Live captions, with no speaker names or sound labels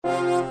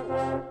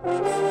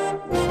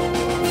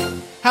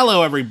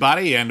Hello,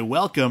 everybody, and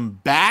welcome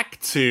back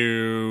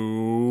to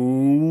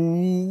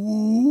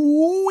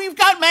We've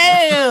Got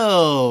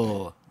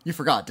Mail! You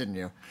forgot, didn't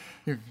you?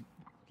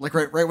 Like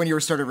right when you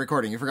started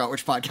recording, you forgot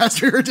which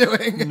podcast we were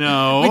doing.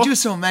 No. We do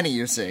so many,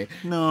 you see.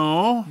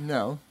 No.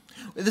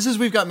 This is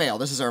We've Got Mail.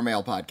 This is our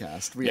mail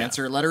podcast. We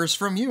answer letters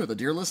from you, the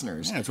dear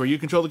listeners. Yeah, it's where you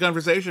control the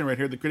conversation right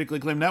here at the Critically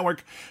Acclaimed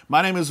Network.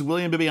 My name is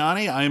William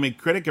Bibbiani. I am a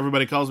critic.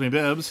 Everybody calls me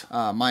Bibbs.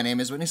 My name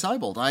is Whitney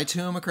Seibold. I,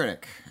 too, am a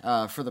critic.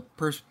 For the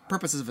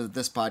purposes of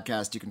this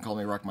podcast, you can call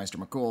me Rockmeister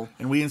McCool.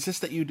 And we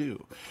insist that you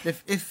do.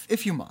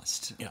 If you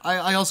must. Yeah.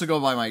 I also go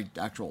by my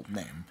actual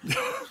name.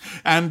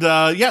 And,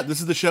 this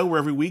is the show where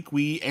every week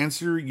we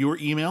answer your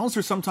emails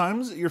or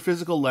sometimes your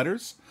physical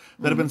letters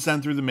that have been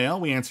sent through the mail.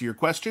 We answer your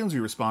questions. We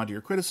respond to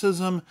your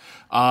criticism.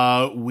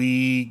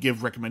 We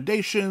give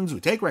recommendations. We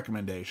take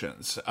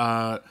recommendations.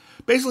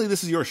 Basically,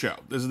 this is your show.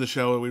 This is the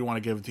show that we want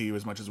to give to you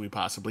as much as we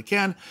possibly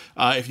can.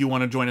 If you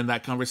want to join in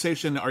that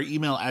conversation, our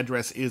email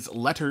address is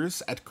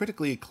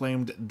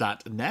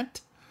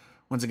letters@criticallyacclaimed.net.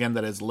 Once again,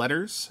 that is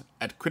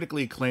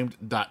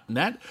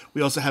letters@criticallyacclaimed.net.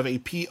 We also have a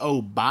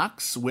P.O.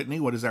 Box. Whitney,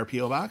 what is our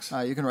P.O. Box?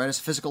 You can write us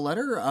a physical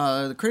letter.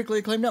 The Critically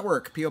Acclaimed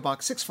Network, P.O.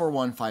 Box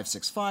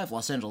 641565,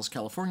 Los Angeles,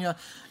 California,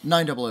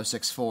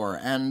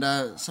 90064.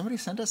 And somebody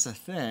sent us a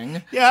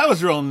thing. Yeah, that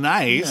was real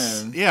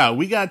nice. Yeah,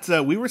 we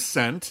were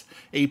sent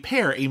a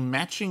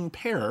matching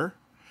pair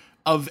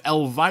of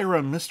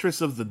Elvira, Mistress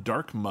of the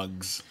Dark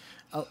mugs.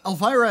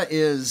 Elvira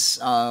is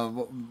a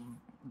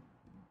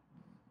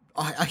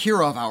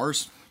hero of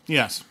ours.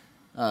 Yes.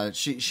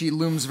 She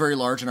looms very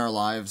large in our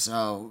lives.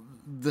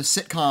 The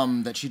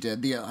sitcom that she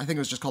did, I think it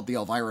was just called The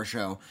Elvira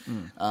Show,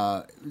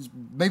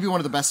 maybe one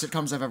of the best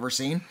sitcoms I've ever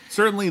seen.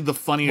 Certainly the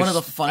funniest. One of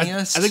the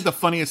funniest. I think the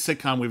funniest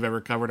sitcom we've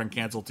ever covered on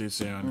Cancel Too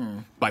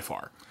Soon, by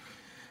far.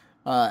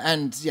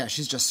 And yeah,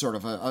 she's just sort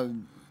of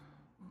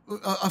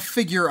a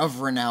figure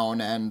of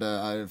renown and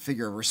a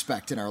figure of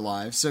respect in our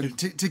lives. So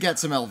to get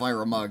some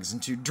Elvira mugs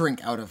and to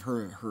drink out of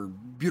her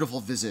beautiful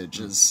visage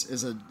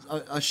is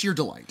a sheer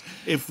delight.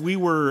 If we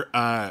were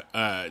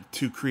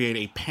to create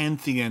a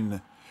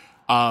pantheon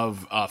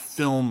of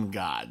film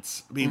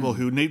gods, people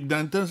who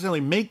don't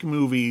necessarily make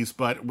movies,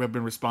 but have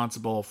been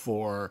responsible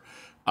for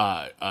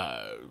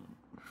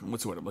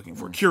what's the word I'm looking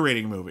for?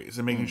 Curating movies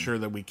and making sure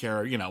that we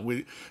care,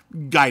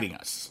 guiding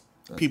us.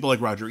 People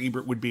like Roger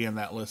Ebert would be in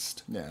that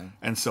list,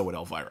 and so would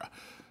Elvira.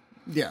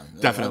 Yeah,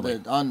 definitely.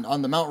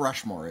 On the Mount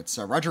Rushmore, it's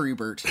Roger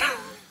Ebert,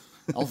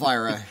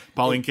 Elvira,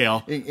 Pauline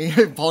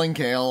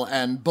Kael,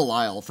 and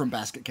Belial from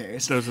Basket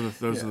Case. Those are the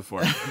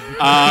four.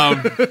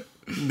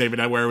 Maybe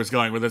not where I was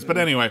going with this, but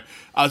anyway.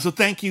 So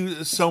thank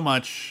you so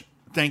much.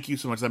 Thank you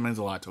so much. That means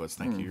a lot to us.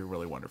 Thank you. You're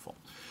really wonderful.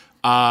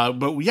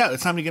 But yeah,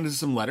 it's time to get into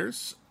some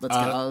letters. Let's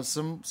get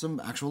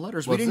some actual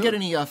letters. We didn't get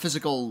any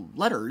physical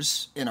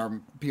letters in our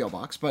P.O.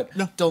 box, but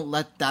don't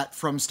let that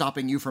from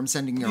stopping you from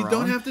sending your own. You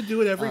don't have to do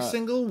it every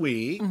single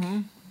week.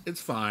 It's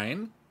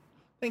fine.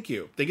 Thank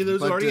you. Thank you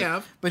those who already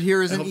have. But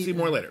here is I hope to see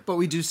more later. But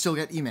we do still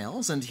get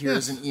emails, and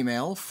here's an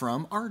email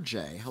from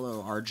RJ.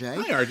 Hello,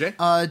 RJ. Hi,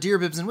 RJ. Dear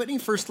Bibbs and Whitney,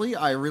 firstly,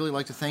 I really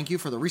like to thank you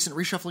for the recent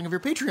reshuffling of your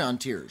Patreon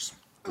tiers.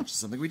 Which is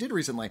something we did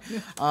recently. Yeah.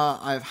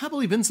 I've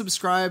happily been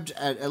subscribed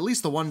at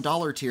least the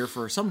 $1 tier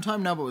for some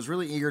time now, but was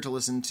really eager to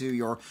listen to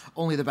your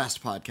Only the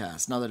Best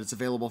podcast. Now that it's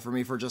available for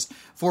me for just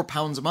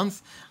 £4 a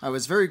month, I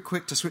was very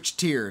quick to switch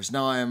tiers.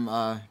 Now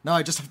I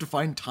just have to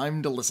find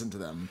time to listen to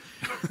them.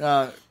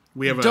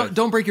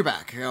 Don't break your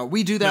back.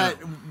 We do that,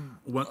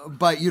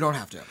 but you don't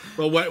have to.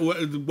 Well,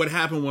 what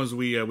happened was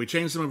we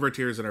changed some of our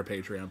tiers on our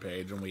Patreon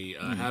page, and we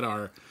had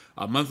our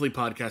monthly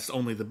podcast,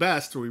 Only the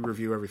Best, where we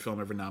review every film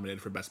ever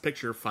nominated for Best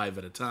Picture, 5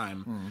 at a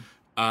time.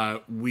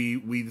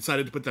 We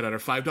decided to put that at our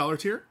 $5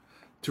 tier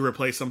to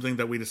replace something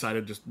that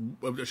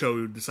a show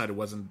we decided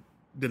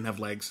didn't have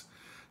legs.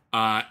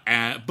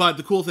 But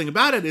the cool thing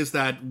about it is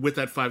that with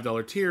that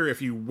 $5 tier,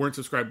 if you weren't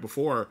subscribed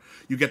before,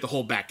 you get the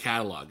whole back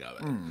catalog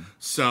of it.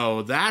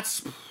 So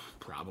that's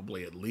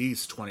probably at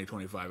least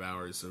 20-25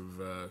 hours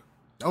of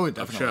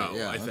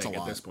show, I think,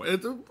 at this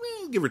point.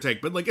 Give or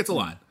take, but it's a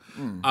lot.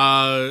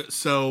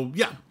 So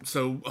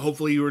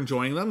hopefully you're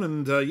enjoying them,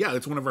 and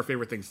it's one of our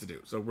favorite things to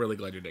do. So really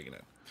glad you're digging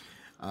it.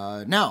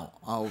 Now,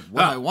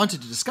 what I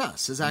wanted to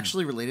discuss is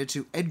actually related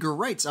to Edgar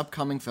Wright's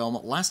upcoming film,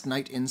 Last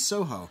Night in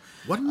Soho.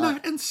 One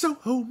night in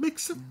Soho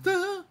makes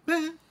the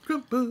man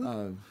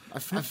crumble.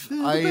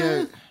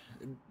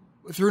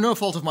 Through no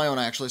fault of my own,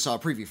 I actually saw a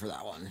preview for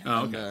that one.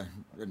 Oh, okay.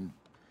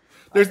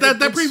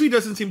 That preview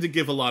doesn't seem to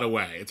give a lot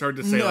away. It's hard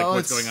to say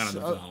what's going on in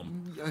the film.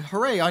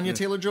 Hooray, Anya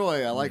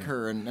Taylor-Joy. I like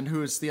her. And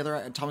who is the other?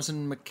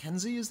 Thomasin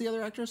McKenzie is the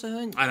other actress, I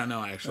think? I don't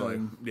know,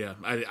 actually.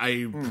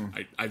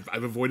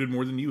 I've avoided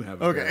more than you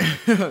have. Okay.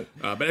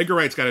 But Edgar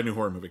Wright's got a new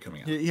horror movie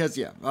coming out. He has,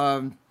 yeah.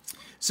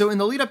 So in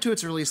the lead up to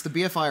its release, the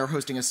BFI are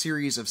hosting a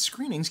series of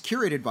screenings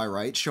curated by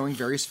Wright, showing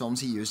various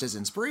films he used as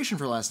inspiration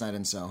for Last Night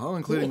in Soho,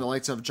 including the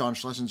likes of John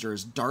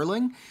Schlesinger's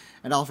Darling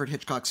and Alfred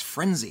Hitchcock's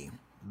Frenzy.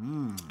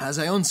 As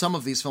I own some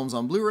of these films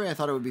on Blu-ray, I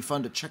thought it would be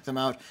fun to check them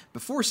out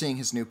before seeing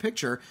his new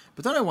picture,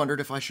 but then I wondered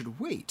if I should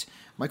wait.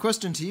 My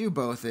question to you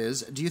both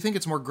is, do you think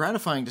it's more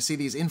gratifying to see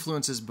these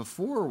influences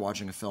before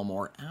watching a film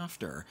or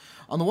after?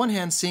 On the one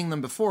hand, seeing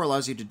them before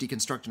allows you to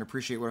deconstruct and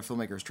appreciate what a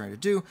filmmaker is trying to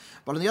do,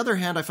 but on the other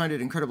hand, I find it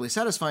incredibly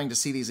satisfying to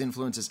see these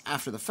influences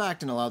after the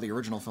fact and allow the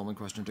original film in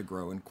question to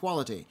grow in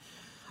quality.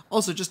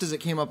 Also, just as it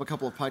came up a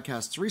couple of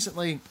podcasts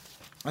recently,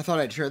 I thought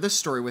I'd share this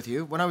story with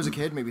you. When I was a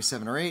kid, maybe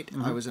 7 or 8,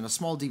 I was in a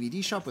small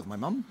DVD shop with my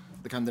mom,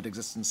 the kind that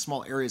exists in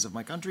small areas of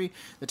my country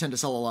that tend to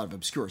sell a lot of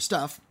obscure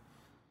stuff.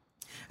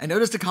 I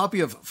noticed a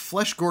copy of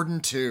Flesh Gordon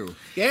 2.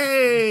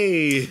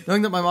 Yay!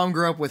 Knowing that my mom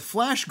grew up with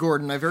Flash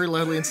Gordon, I very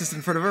loudly insisted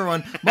in front of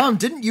everyone, "Mom,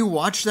 didn't you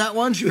watch that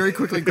one?" She very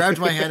quickly grabbed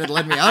my hand and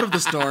led me out of the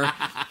store.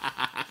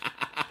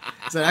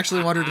 So I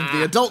actually wandered into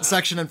the adult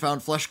section and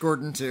found Flesh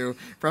Gordon 2,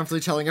 promptly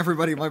telling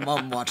everybody my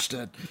mom watched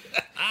it.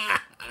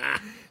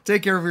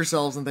 Take care of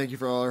yourselves, and thank you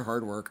for all your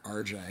hard work,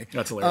 RJ.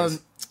 That's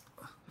hilarious.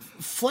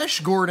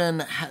 Flesh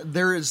Gordon,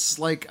 there's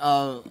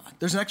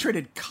an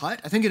X-rated cut.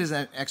 I think it is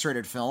an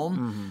X-rated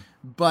film,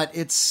 but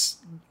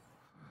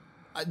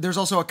there's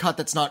also a cut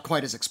that's not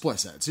quite as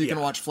explicit. So you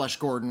can watch Flesh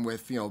Gordon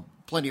with,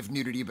 plenty of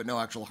nudity, but no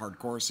actual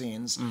hardcore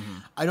scenes.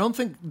 I don't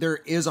think there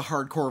is a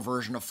hardcore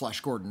version of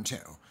Flesh Gordon 2.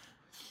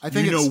 I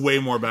think you know way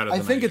more about it than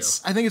I do.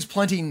 I think it's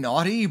plenty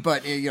naughty,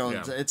 but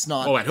it's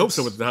not. Oh, I'd hope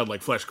so with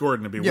like Flesh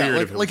Gordon. It'd be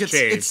weird if it was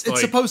chased.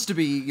 It's supposed to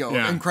be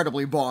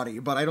incredibly bawdy,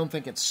 but I don't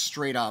think it's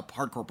straight up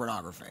hardcore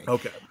pornography.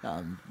 Okay.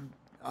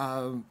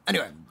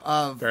 Anyway,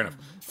 fair enough.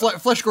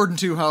 Flesh Gordon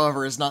 2,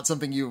 however, is not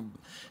something you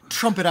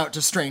trumpet out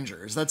to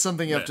strangers. That's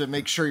something you have to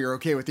make sure you're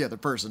okay with the other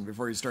person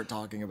before you start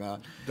talking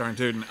about. Darn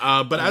tootin'.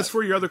 But as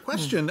for your other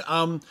question,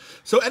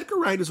 so Edgar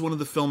Wright is one of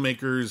the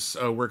filmmakers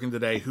working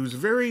today who's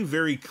very,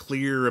 very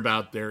clear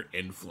about their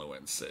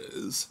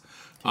influences.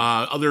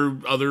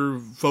 Other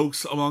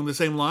folks along the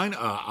same line,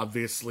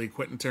 obviously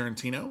Quentin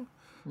Tarantino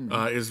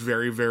is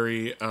very,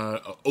 very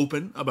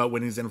open about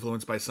when he's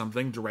influenced by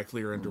something,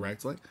 directly or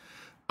indirectly.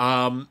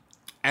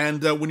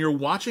 And when you're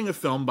watching a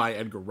film by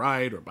Edgar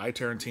Wright or by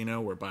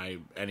Tarantino or by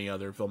any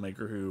other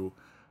filmmaker who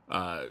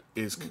Rian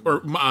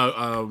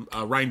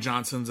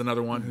Johnson's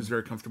another one who's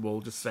very comfortable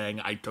just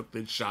saying, "I took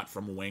this shot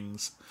from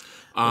Wings."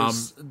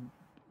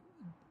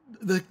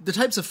 The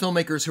types of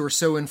filmmakers who are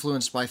so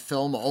influenced by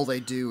film, all they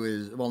do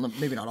is, well,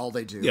 maybe not all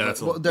they do. Yeah,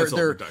 but that's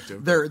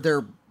reductive.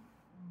 Their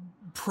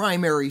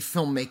primary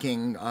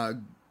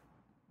filmmaking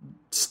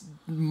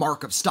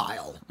mark of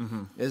style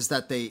is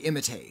that they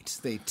imitate.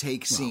 They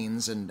take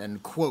scenes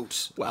and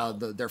quote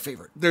their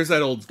favorite. There's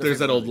that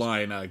old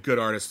line: "Good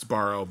artists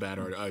borrow, bad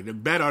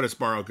artists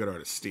borrow, good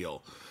artists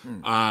steal."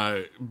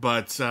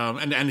 But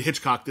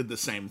Hitchcock did the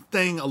same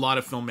thing. A lot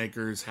of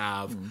filmmakers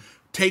have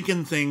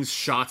taken things,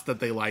 shots that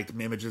they liked,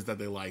 images that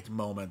they liked,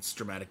 moments,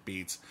 dramatic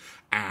beats,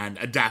 and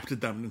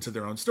adapted them into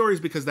their own stories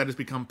because that has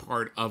become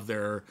part of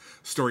their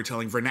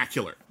storytelling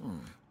vernacular.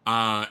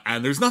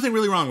 And there's nothing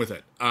really wrong with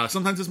it.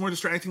 Sometimes it's more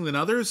distracting than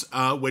others,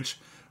 which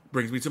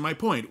brings me to my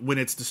point. When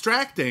it's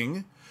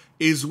distracting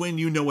is when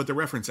you know what they're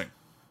referencing.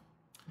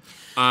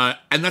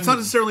 And that's not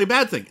necessarily a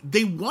bad thing.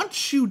 They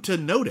want you to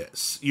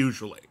notice,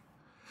 usually.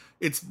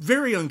 It's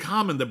very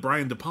uncommon that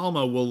Brian De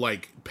Palma will,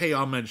 pay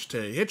homage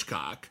to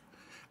Hitchcock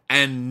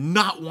and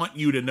not want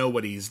you to know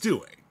what he's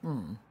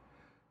doing.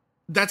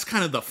 That's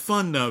kind of the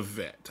fun of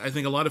it. I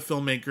think a lot of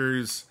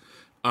filmmakers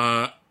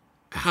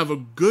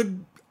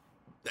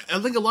I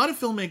think a lot of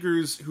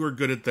filmmakers who are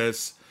good at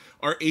this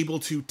are able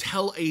to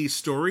tell a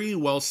story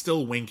while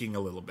still winking a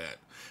little bit.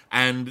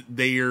 And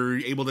they are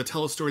able to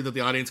tell a story that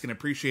the audience can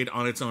appreciate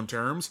on its own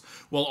terms,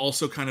 while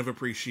also kind of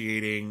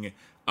appreciating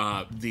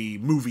the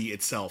movie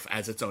itself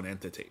as its own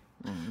entity.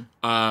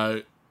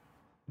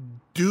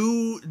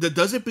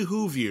 Does it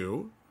behoove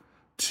you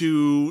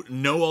to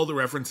know all the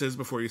references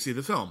before you see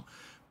the film?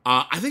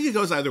 I think it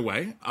goes either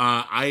way.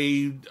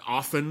 I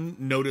often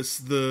notice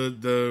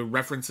the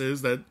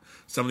references that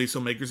some of these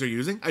filmmakers are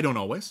using. I don't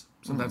always.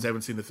 Sometimes I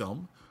haven't seen the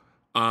film.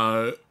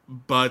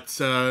 But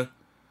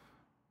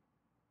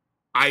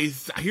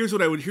here's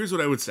what I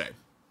would say.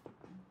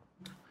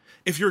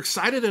 If you're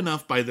excited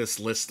enough by this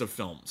list of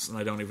films, and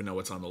I don't even know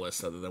what's on the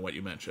list other than what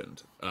you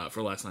mentioned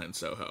for Last Night in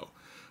Soho,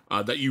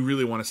 that you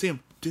really want to see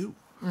them, do.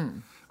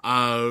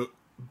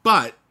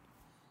 But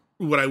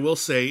what I will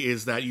say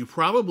is that you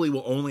probably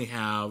will only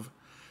have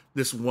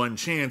this one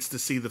chance to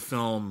see the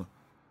film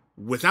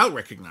without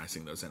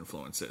recognizing those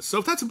influences. So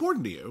if that's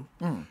important to you,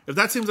 if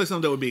that seems like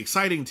something that would be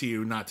exciting to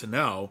you not to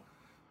know,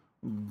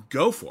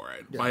 go for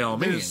it, by all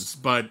means.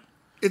 But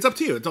it's up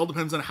to you. It all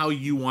depends on how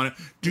you want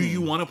to. Do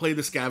you want to play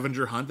the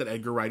scavenger hunt that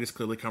Edgar Wright is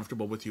clearly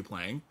comfortable with you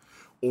playing?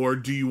 Or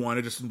do you want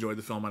to just enjoy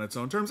the film on its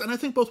own terms? And I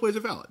think both ways are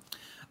valid.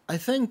 I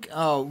think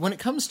when it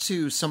comes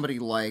to somebody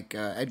like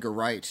Edgar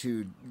Wright,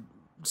 who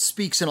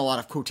speaks in a lot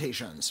of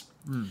quotations,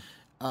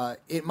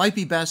 it might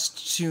be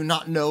best to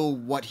not know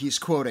what he's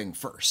quoting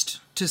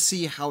first, to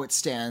see how it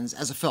stands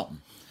as a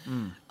film.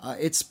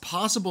 It's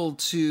possible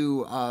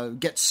to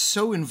get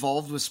so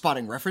involved with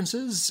spotting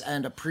references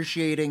and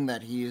appreciating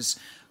that he's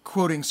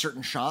quoting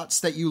certain shots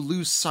that you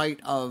lose sight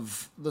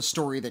of the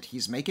story that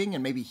he's making,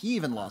 and maybe he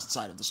even lost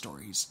sight of the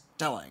story he's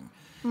telling.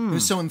 He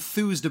was so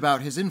enthused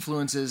about his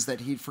influences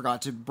that he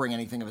forgot to bring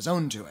anything of his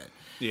own to it.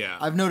 Yeah.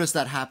 I've noticed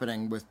that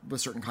happening with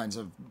certain kinds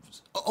of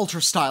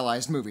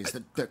ultra-stylized movies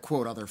that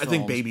quote other films. I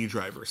think Baby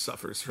Driver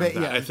suffers from that.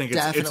 Yeah, I think it's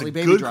a definitely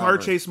good Baby car Driver.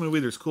 chase movie.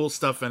 There's cool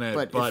stuff in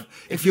it, but it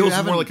if you feels more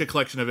haven't- like a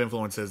collection of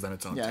influences than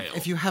its own Yeah, tale.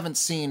 if you haven't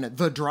seen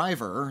The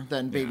Driver,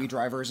 then Baby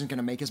Driver isn't going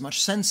to make as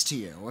much sense to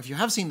you. If you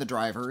have seen The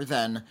Driver,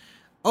 then,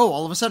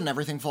 all of a sudden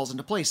everything falls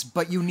into place,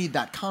 but you need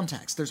that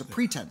context. There's a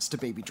pretense to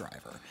Baby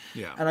Driver.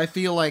 Yeah. And I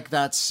feel like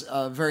that's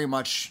very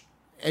much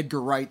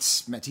Edgar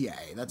Wright's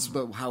métier. That's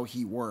how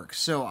he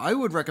works. So I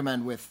would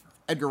recommend, with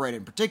Edgar Wright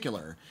in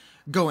particular,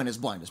 go in as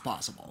blind as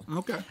possible.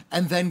 Okay.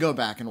 And then go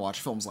back and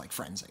watch films like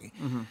Frenzy.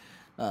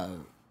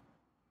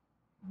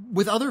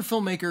 With other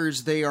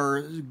filmmakers, they are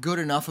good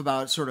enough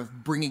about sort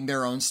of bringing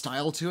their own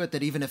style to it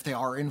that even if they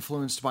are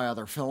influenced by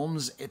other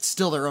films, it's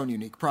still their own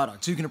unique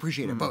product. So you can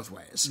appreciate it both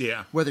ways.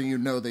 Yeah. Whether you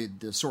know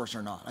the source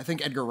or not. I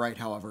think Edgar Wright,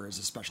 however, is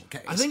a special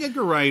case. I think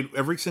Edgar Wright,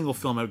 every single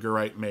film Edgar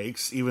Wright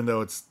makes, even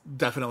though it's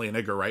definitely an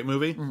Edgar Wright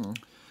movie,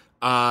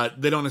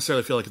 they don't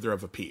necessarily feel like they're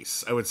of a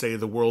piece. I would say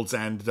The World's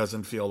End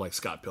doesn't feel like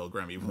Scott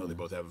Pilgrim, even though they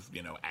both have,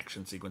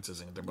 action sequences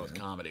and they're both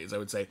comedies. I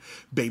would say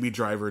Baby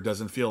Driver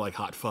doesn't feel like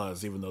Hot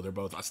Fuzz, even though they're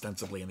both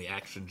ostensibly in the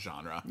action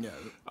genre. Yeah.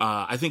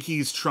 I think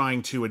he's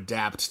trying to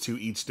adapt to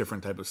each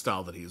different type of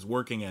style that he's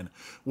working in,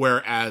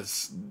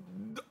 whereas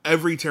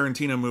every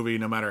Tarantino movie,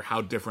 no matter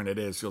how different it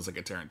is, feels like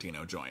a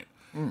Tarantino joint.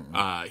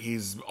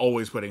 He's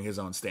always putting his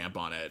own stamp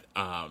on it,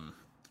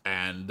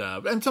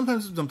 and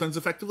sometimes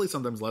effectively,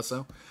 sometimes less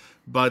so.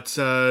 But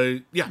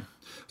yeah.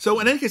 So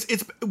in any case,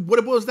 it's what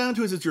it boils down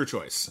to is it's your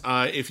choice.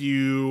 If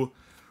you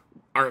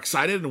are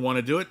excited and want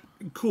to do it,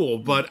 cool.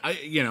 But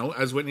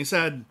as Whitney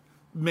said,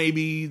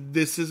 maybe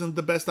this isn't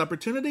the best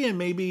opportunity, and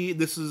maybe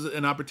this is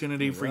an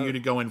opportunity for you to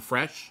go in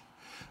fresh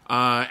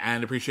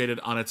and appreciate it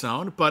on its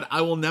own. But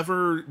I will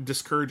never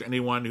discourage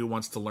anyone who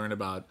wants to learn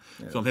about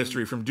film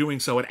history from doing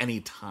so at any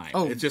time.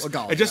 I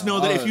just know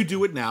that if you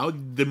do it now,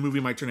 the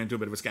movie might turn into a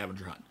bit of a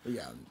scavenger hunt.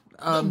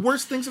 Yeah.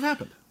 Worse things have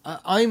happened.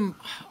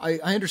 I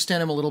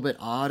understand I'm a little bit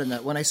odd in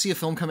that when I see a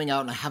film coming out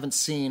and I haven't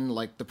seen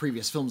like the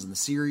previous films in the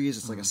series,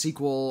 it's like a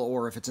sequel,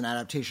 or if it's an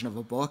adaptation of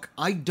a book,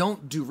 I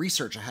don't do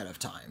research ahead of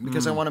time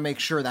because I want to make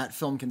sure that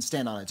film can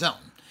stand on its own.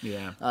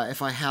 Yeah.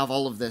 If I have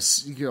all of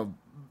this,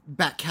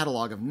 back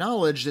catalog of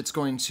knowledge, that's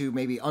going to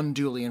maybe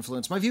unduly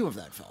influence my view of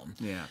that film.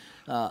 Yeah.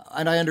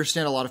 And I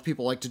understand a lot of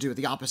people like to do it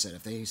the opposite.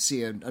 If they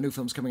see a new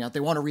film's coming out,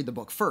 they want to read the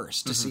book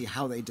first to see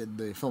how they did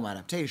the film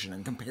adaptation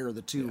and compare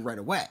the two right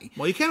away.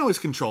 Well, you can't always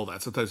control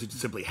that. Sometimes you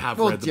just simply have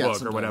read the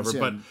book or whatever. Yeah.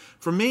 But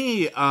for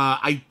me,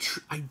 I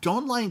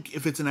don't like,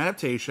 if it's an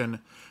adaptation,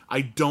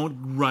 I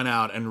don't run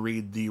out and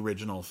read the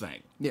original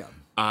thing. Yeah.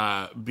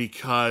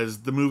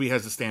 Because the movie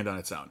has to stand on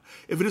its own.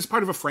 If it is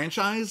part of a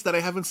franchise that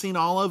I haven't seen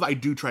all of, I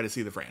do try to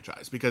see the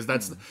franchise because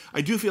I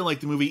do feel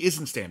like the movie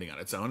isn't standing on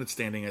its own; it's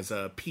standing as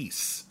a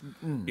piece.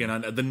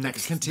 The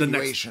next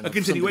continuation, a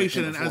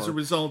continuation, and as a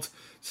result,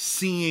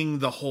 seeing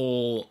the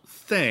whole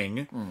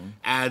thing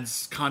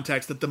adds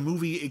context that the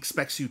movie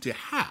expects you to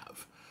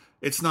have.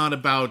 It's not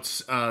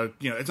about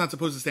it's not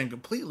supposed to stand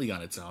completely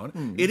on its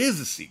own. It is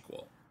a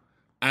sequel.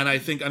 And I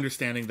think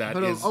understanding that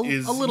is a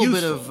little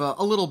useful.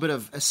 a little bit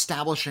of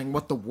establishing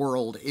what the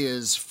world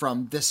is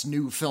from this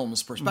new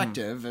film's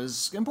perspective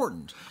is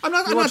important. I'm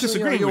not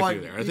disagreeing with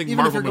you there. I think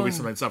Marvel movies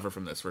sometimes suffer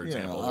from this, for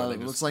example, where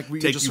they just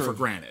take you for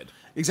granted.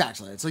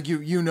 Exactly. It's like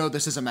you know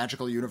this is a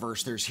magical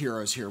universe. There's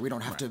heroes here. We don't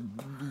have to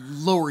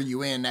lower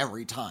you in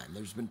every time.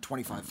 There's been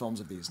 25 films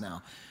of these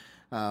now.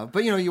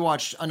 But you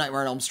watch A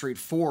Nightmare on Elm Street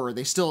 4,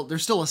 there's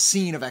still a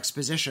scene of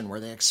exposition where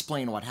they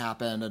explain what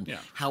happened and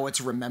how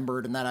it's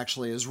remembered, and that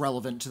actually is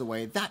relevant to the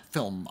way that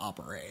film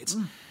operates.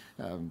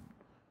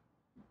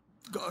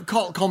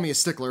 Call me a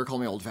stickler, call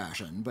me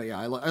old-fashioned, but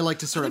I like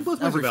to sort of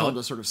every film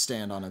to sort of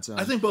stand on its own.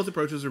 I think both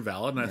approaches are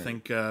valid, and I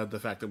think the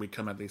fact that we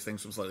come at these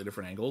things from slightly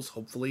different angles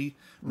hopefully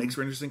makes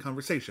for interesting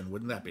conversation.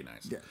 Wouldn't that be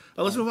nice? Yeah.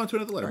 Let's move on to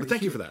another letter, but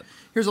thank you for that.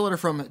 Here's a letter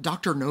from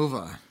Dr.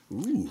 Nova.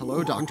 Ooh.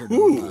 Hello, Dr.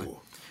 Nova.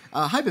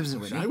 Hi, Bibbs and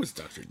Whitney. I was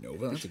Dr.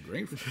 Nova. That's a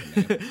great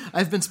name.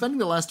 I've been spending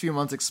the last few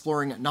months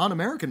exploring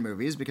non-American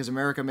movies because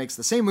America makes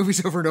the same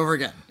movies over and over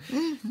again.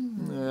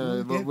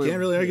 Can't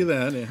really argue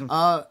that.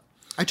 Yeah.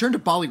 I turned to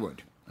Bollywood,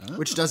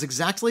 which does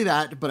exactly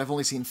that, but I've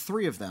only seen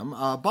 3 of them.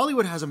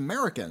 Bollywood has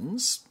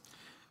Americans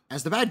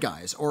as the bad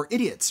guys, or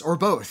idiots, or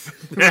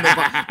both,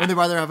 when they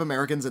bother to have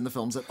Americans in the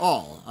films at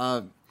all.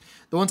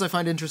 The ones I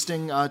find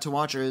interesting to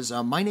watch is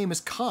My Name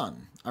is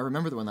Khan. I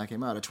remember the one that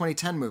came out, a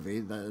 2010 movie.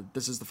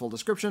 This is the full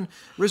description.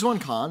 Rizwan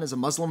Khan is a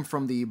Muslim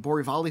from the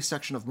Borivali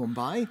section of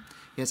Mumbai.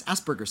 He has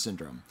Asperger's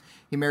syndrome.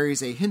 He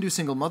marries a Hindu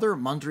single mother,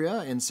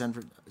 Mandira, in San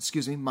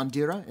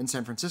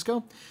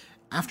Francisco.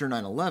 After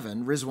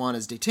 9/11, Rizwan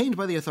is detained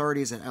by the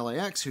authorities at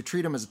LAX, who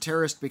treat him as a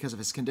terrorist because of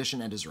his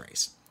condition and his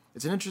race.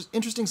 It's an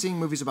interesting seeing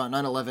movies about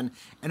 9/11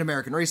 and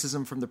American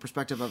racism from the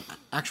perspective of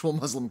actual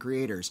Muslim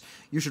creators.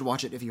 You should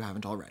watch it if you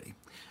haven't already.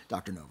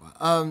 Dr.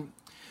 Nova.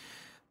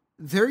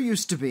 There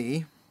used to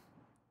be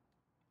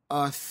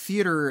a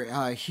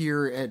theater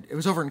here. It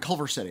was over in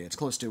Culver City. It's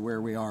close to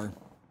where we are.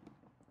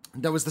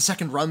 That was the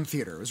second run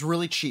theater. It was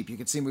really cheap. You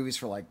could see movies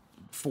for like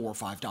 $4 or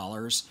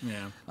 $5.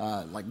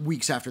 Yeah. Like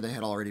weeks after they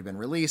had already been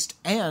released,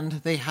 and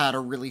they had a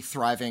really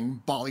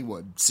thriving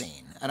Bollywood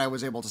scene, and I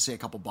was able to see a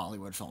couple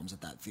Bollywood films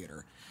at that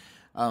theater.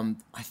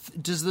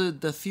 Does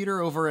the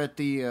theater over at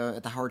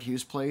the Howard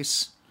Hughes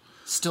place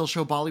still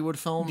show Bollywood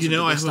films?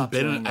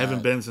 I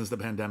haven't been since the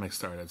pandemic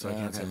started, so I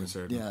can't say for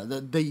certain. Yeah,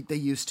 they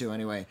used to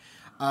anyway.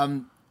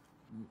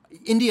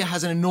 India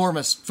has an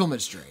enormous film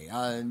industry.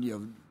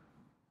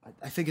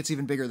 I think it's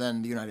even bigger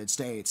than the United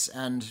States,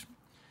 and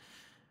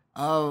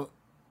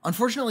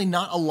unfortunately,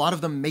 not a lot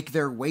of them make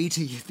their way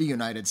to the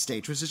United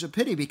States, which is a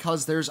pity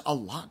because there's a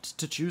lot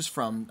to choose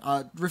from.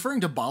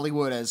 Referring to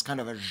Bollywood as kind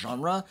of a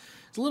genre,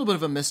 it's a little bit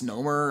of a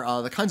misnomer.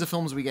 The kinds of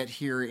films we get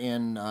here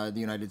in the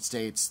United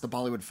States, the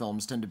Bollywood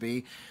films, tend to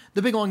be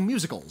the big long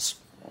musicals.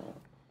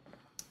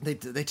 They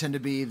tend to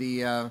be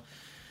the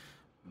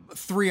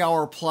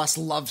 3-hour plus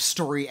love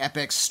story,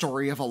 epic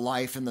story of a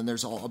life, and then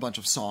there's a bunch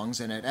of songs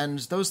in it. And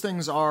those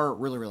things are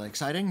really, really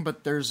exciting,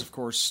 but there's, of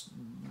course,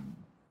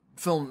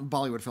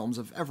 Bollywood films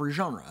of every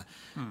genre.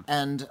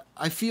 And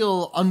I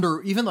feel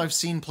even though I've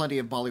seen plenty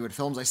of Bollywood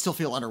films, I still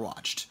feel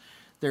underwatched.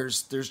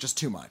 There's just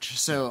too much.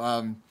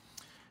 So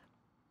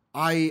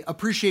I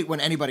appreciate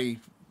when anybody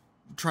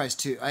tries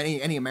to,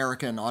 any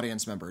American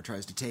audience member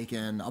tries to take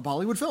in a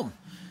Bollywood film,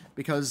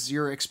 because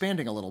you're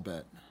expanding a little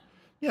bit.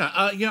 Yeah,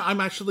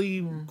 I'm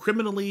actually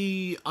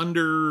criminally what's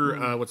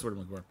the word I'm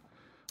looking for?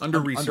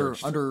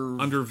 Under-researched.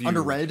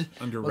 Underread.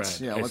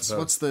 Underread.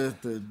 What's the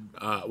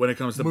when it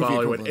comes to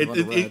Bollywood?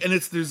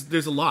 And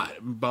there's a lot.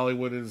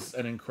 Bollywood is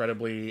an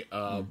incredibly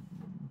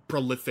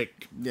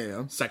prolific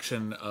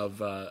section of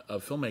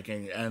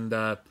filmmaking, and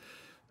I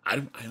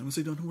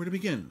honestly don't know where to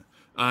begin.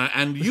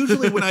 And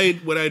usually what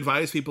I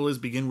advise people is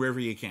begin wherever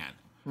you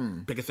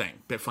can. Pick a thing.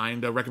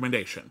 Find a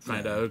recommendation.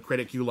 Find a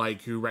critic you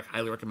like who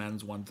highly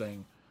recommends one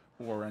thing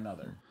or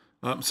another.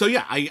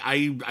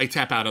 I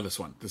tap out of this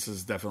one. This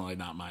is definitely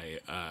not my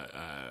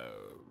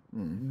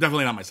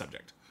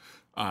subject.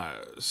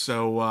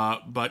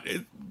 But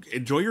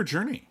enjoy your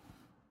journey.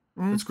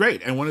 It's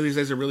great, and one of these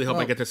days I really hope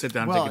I get to sit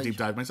down and take a deep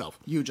dive myself.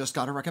 You just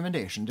got a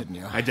recommendation, didn't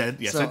you? I did.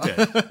 Yes, I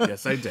did.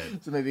 Yes, I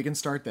did. So maybe you can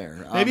start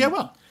there. Maybe I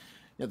will.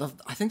 Yeah,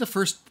 I think the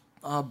first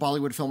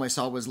Bollywood film I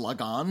saw was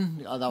Lagan.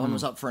 That one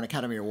was up for an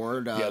Academy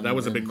Award. That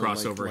was a big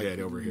crossover hit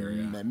over here.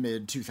 Yeah.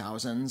 Mid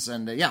 2000s,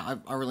 and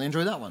I really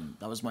enjoyed that one.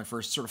 That was my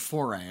first sort of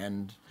foray,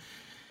 and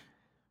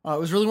it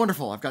was really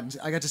wonderful. I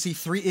got to see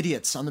Three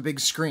Idiots on the big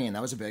screen.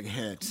 That was a big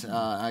hit.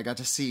 I got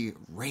to see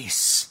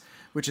Race,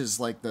 which is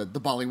like the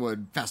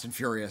Bollywood Fast and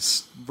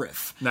Furious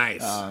riff.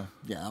 Nice. That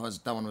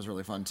one was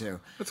really fun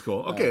too. That's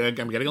cool. Okay,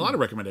 I'm getting a lot of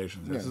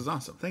recommendations. This is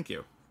awesome. Thank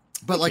you.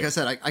 But like I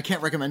said, I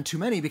can't recommend too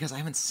many because I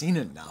haven't seen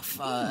enough.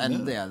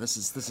 This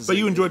is. But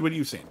you enjoyed what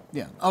you've seen.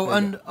 Yeah.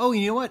 You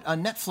know what?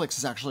 Netflix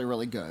is actually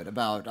really good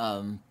about.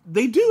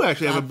 They do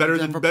actually have a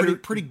better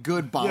pretty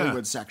good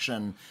Bollywood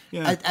section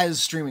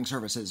as streaming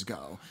services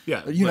go.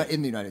 Yeah.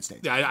 In the United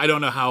States. Yeah, I don't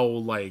know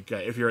how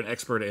if you're an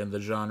expert in the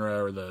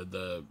genre or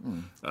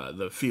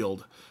the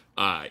field.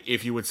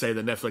 If you would say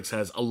that Netflix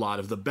has a lot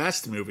of the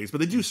best movies, but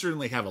they do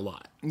certainly have a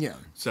lot. Yeah.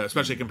 So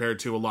especially compared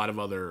to a lot of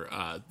other,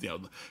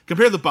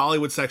 compare the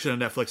Bollywood section of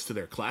Netflix to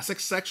their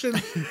classics section,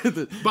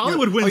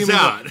 Bollywood wins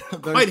out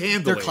quite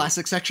handily. Their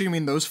classic section, you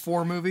mean those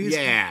 4 movies?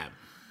 Yeah.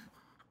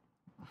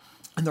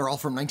 And they're all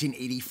from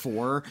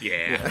 1984?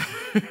 Yeah.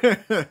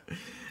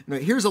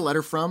 Here's a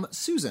letter from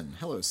Susan.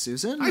 Hello,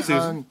 Susan. Hi,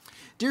 Susan.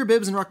 Dear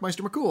Bibbs and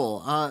Rockmeister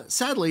McCool,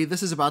 sadly,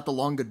 this is about The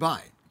Long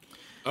Goodbye.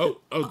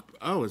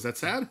 Oh, is that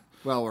sad?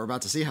 Well, we're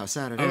about to see how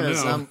sad it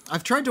is. No.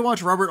 I've tried to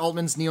watch Robert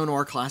Altman's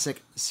neo-noir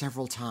classic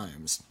several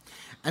times.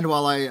 And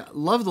while I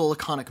love the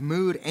laconic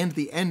mood and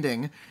the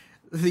ending,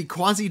 the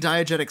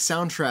quasi-diegetic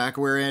soundtrack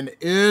wherein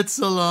It's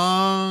a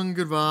Long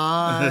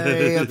Goodbye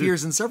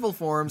appears in several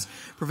forms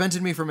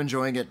prevented me from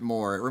enjoying it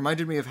more. It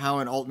reminded me of how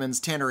in Altman's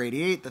Tanner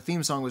 88, the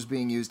theme song was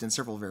being used in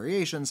several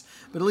variations,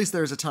 but at least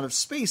there's a ton of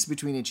space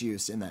between each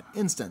use in that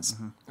instance,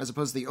 as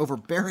opposed to the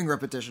overbearing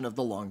repetition of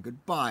The Long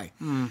Goodbye.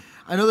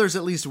 I know there's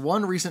at least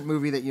one recent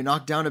movie that you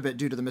knocked down a bit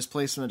due to the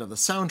misplacement of the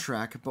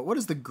soundtrack, but what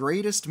is the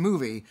greatest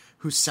movie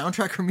whose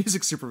soundtrack or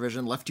music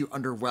supervision left you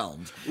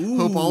underwhelmed?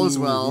 Hope all is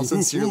well.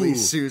 Sincerely,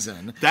 Susan.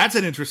 That's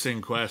an interesting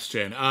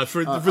question.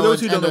 For those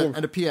who don't know,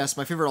 and a P.S.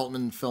 My favorite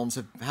Altman films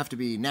have to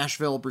be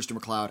Nashville, Brewster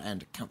McCloud,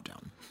 and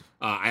Countdown.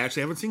 I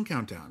actually haven't seen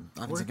Countdown.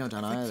 I haven't seen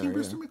Countdown either. Have I seen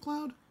Brewster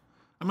McCloud?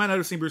 I might not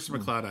have seen Brewster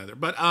McCloud either.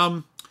 But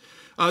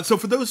so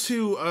for those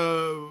who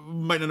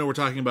might not know, we're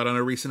talking about on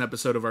a recent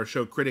episode of our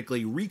show,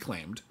 Critically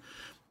Reclaimed,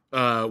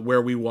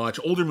 where we watch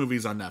older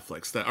movies on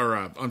Netflix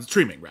on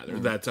streaming rather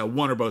that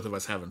one or both of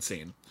us haven't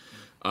seen.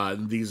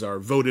 These are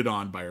voted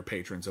on by our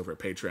patrons over at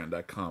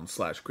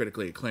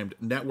patreon.com/critically acclaimed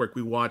network.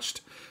 We watched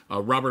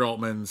Robert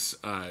Altman's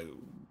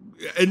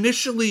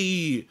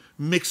initially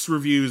mixed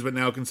reviews, but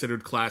now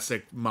considered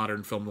classic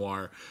modern film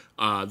noir,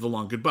 The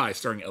Long Goodbye,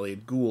 starring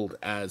Elliot Gould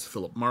as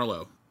Philip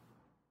Marlowe.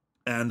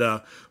 And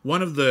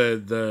one of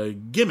the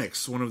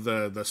gimmicks, one of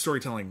the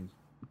storytelling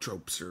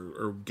tropes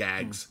or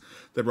gags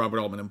that Robert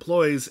Altman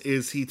employs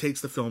is he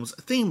takes the film's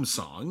theme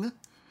song,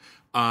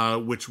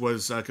 which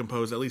was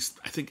composed, at least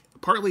I think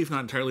partly, if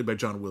not entirely, by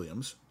John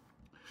Williams.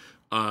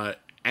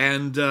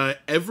 And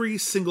every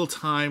single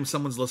time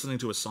someone's listening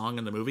to a song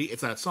in the movie,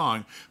 it's that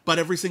song. But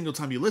every single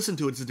time you listen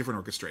to it, it's a different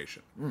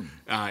orchestration.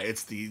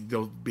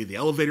 There'll be the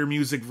elevator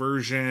music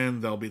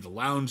version, there'll be the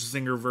lounge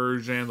singer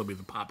version, there'll be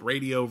the pop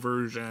radio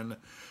version.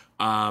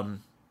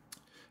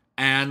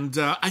 And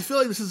I feel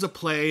like this is a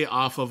play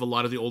off of a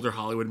lot of the older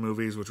Hollywood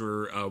movies, which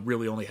were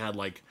really only had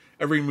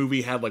every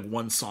movie had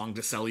one song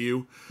to sell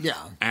you. Yeah.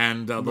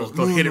 And they'll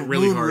hit it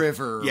really Moon hard.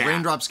 River, yeah.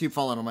 Raindrops Keep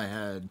Falling on My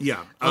Head.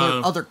 Yeah.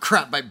 Other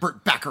crap by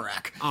Burt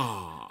Bacharach.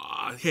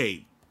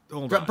 Hey,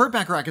 hold on. Burt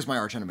Bacharach is my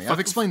archenemy. I've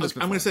explained this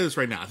before. I'm going to say this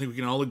right now. I think we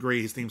can all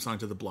agree his theme song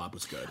to The Blob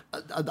was good.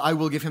 I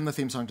will give him the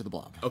theme song to The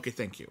Blob. Okay,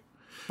 thank you.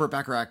 Burt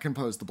Bacharach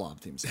composed the Blob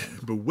theme song.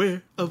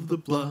 Beware of the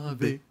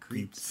blob, it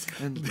creeps.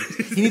 And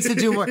he needs to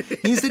do more. He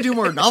needs to do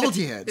more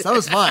novelty hits. That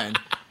was fine.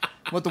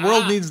 What the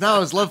world needs now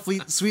is love,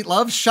 sweet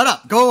love. Shut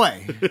up. Go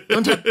away.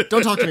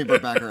 Don't talk to me,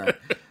 Burt Bacharach.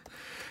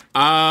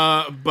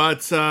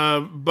 But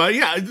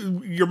yeah,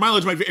 your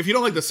mileage might be, if you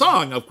don't like the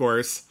song, of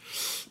course,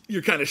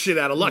 you're kind of shit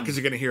out of luck because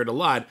you're going to hear it a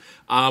lot.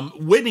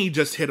 Whitney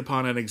just hit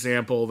upon an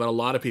example that a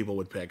lot of people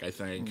would pick, I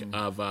think,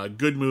 of a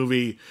good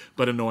movie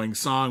but annoying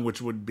song,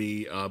 which would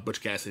be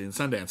Butch Cassidy and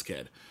Sundance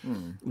Kid,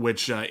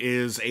 which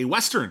is a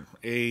Western,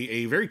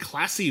 a very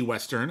classy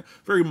Western,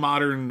 very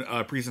modern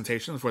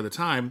presentation for the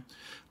time.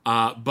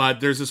 But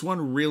there's this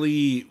one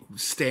really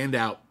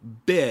standout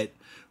bit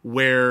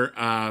where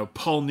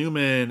Paul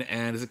Newman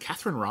and, is it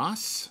Catherine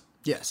Ross?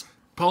 Yes.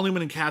 Paul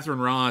Newman and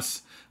Catherine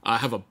Ross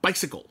have a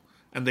bicycle.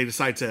 And they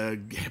decide to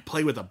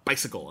play with a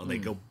bicycle, and they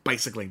go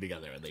bicycling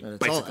together, and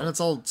it's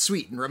all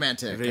sweet and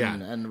romantic, Yeah.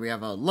 and we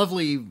have a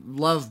lovely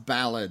love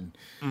ballad,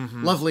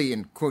 lovely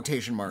in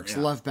quotation marks,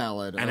 love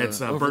ballad, and it's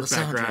over Burt the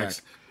soundtrack.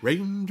 Bacharach's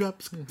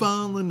 "Raindrops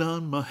falling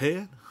on my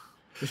head,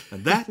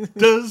 and that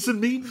doesn't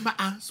mean my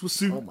eyes will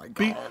soon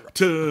be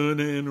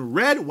turning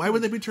red." Why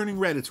would they be turning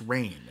red? It's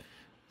rain.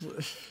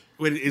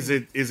 Wait, is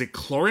it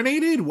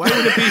chlorinated? Why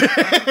would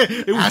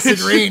it be?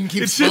 Acid rain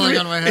keeps falling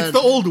on my head. It's the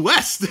Old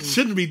West. It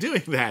shouldn't be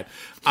doing that.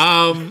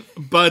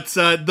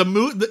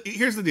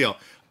 Here's the deal.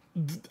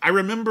 I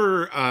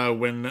remember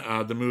when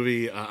the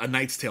movie A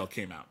Knight's Tale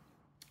came out.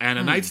 And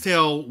A Knight's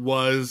Tale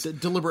was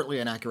deliberately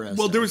anachronistic.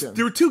 Well,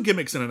 there were two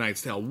gimmicks in A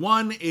Knight's Tale.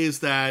 One is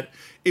that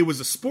it was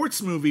a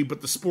sports movie,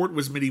 but the sport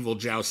was medieval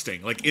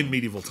jousting, like in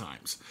medieval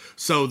times.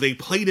 So they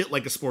played it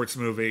like a sports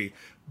movie,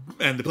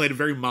 and they played it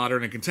very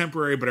modern and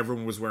contemporary, but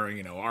everyone was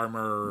wearing,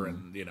 armor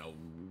and,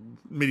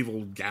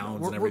 medieval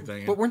gowns and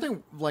everything. But weren't they,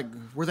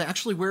 were they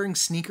actually wearing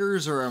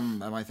sneakers, or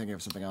am I thinking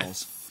of something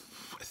else?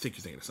 I think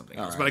you're thinking of something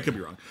else, but I could be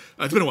wrong.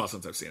 It's been a while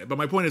since I've seen it. But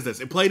my point is this.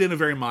 It played in a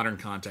very modern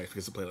context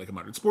because it played like a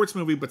modern sports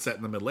movie, but set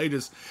in the Middle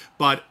Ages.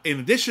 But in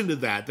addition to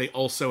that, they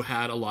also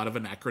had a lot of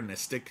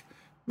anachronistic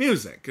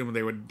music. And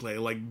they would play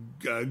like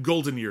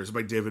Golden Years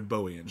by David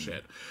Bowie and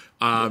shit.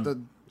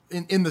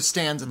 In the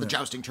stands at the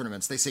jousting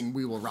tournaments, they sing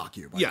 "We Will Rock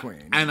You" by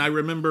Queen. And I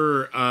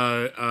remember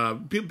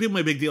people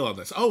made a big deal of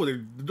this. Oh,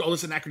 there's all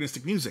this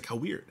anachronistic music. How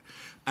weird.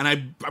 And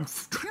I'm trying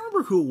to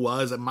remember who it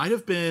was. It might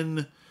have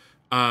been...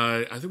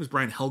 I think it was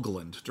Brian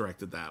Helgeland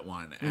directed that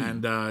one.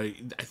 And I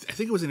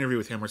think it was an interview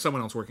with him or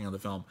someone else working on the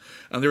film.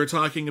 And they were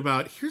talking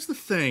about, here's the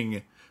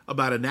thing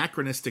about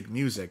anachronistic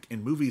music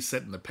in movies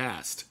set in the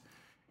past.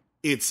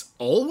 It's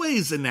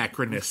always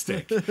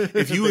anachronistic.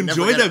 If you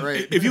enjoy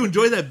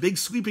that big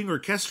sweeping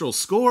orchestral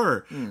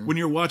score when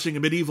you're watching a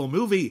medieval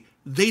movie,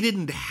 they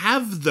didn't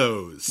have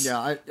those.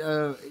 Yeah,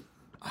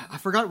 I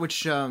forgot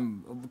which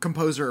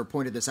composer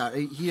pointed this out.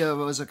 He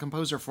was a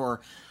composer for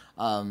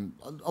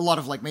a lot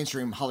of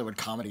mainstream Hollywood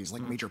comedies,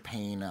 like Major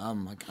Payne.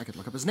 I could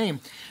look up his name.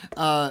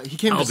 He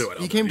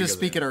came to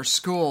speak at our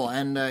school,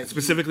 and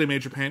specifically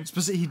Major Payne.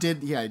 He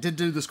did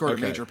do the score of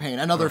Major Payne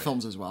and other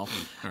films as well.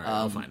 All right,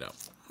 I'll find out.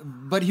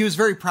 But he was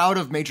very proud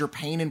of Major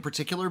Payne in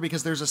particular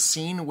because there's a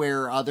scene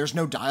where there's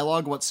no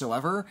dialogue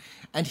whatsoever,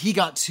 and he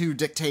got to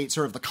dictate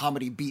sort of the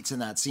comedy beats in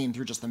that scene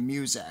through just the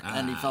music,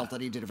 and he felt that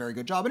he did a very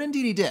good job, and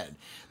indeed he did.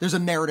 There's a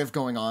narrative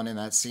going on in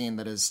that scene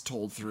that is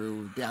told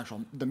through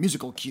the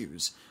musical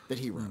cues that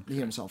he wrote, he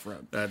himself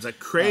wrote. It's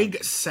Craig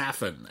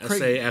Safan,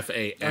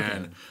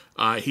 Safan.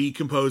 Okay. He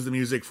composed the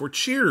music for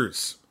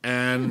Cheers.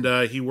 And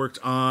he worked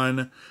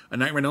on A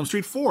Nightmare on Elm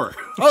Street 4.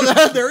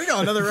 Oh, there we go.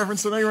 Another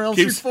reference to Nightmare on Elm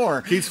Street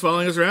 4. Keeps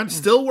following us around.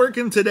 Still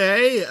working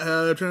today.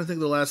 I'm trying to think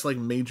of the last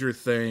major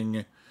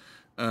thing.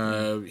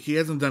 He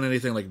hasn't done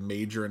anything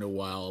major in a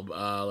while.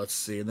 Let's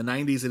see. In the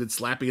 90s, he did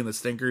Slappy and the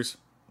Stinkers.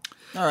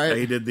 All right.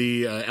 He did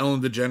the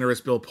Ellen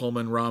DeGeneres, Bill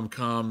Pullman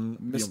rom-com.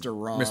 Mr.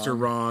 Wrong. Mr.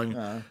 Wrong.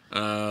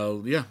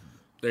 Yeah.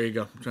 There you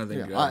go. I'm trying to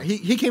think. Yeah.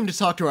 He came to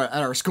talk to at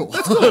our school.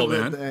 That's cool,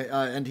 man.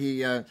 And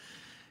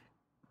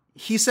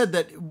he said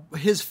that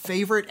his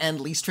favorite and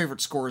least favorite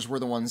scores were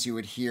the ones you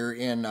would hear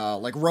in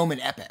Roman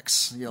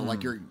epics,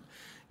 like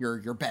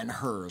your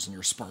Ben-Hurs and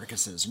your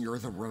Spartacuses and your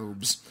The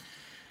Robes.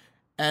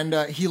 And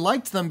he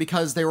liked them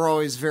because they were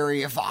always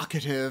very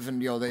evocative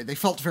and, they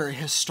felt very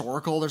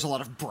historical. There's a lot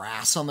of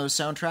brass on those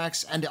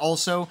soundtracks. And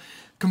also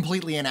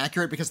completely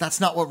inaccurate because that's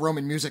not what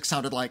Roman music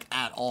sounded like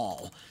at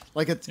all.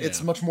 Like,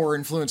 it's much more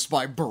influenced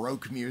by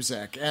Baroque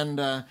music. And,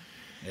 hey,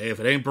 if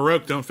it ain't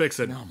Baroque, don't fix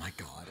it. oh my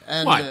God.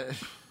 And, what?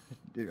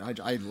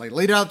 I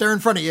laid it out there in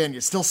front of you and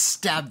you still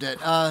stabbed it.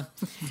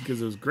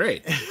 Because it was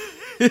great.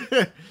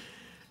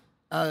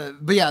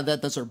 But yeah,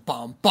 that's sort of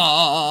bum,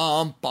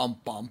 bum, bum,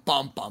 bum,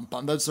 bum, bum,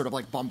 bum. Those sort of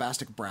like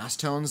bombastic brass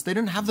tones. They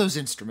didn't have those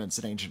instruments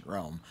in ancient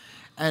Rome.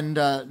 And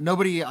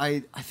nobody,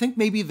 I think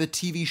maybe the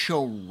TV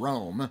show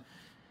Rome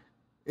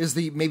is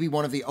maybe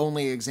one of the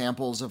only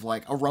examples of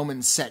like a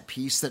Roman set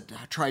piece that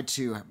tried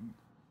to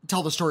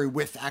tell the story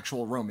with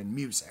actual Roman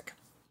music.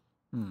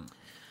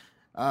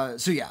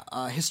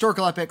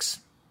 Historical epics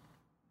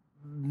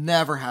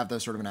never have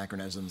those sort of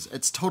anachronisms.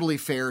 It's totally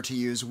fair to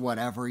use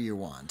whatever you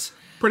want.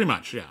 Pretty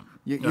much, yeah.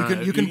 You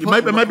can it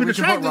might be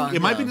distracting.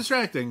 It might be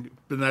distracting,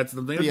 but that's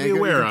the thing to be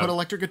aware you of. Put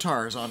electric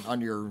guitars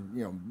on your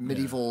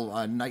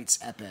medieval knights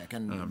epic,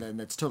 and then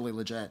it's totally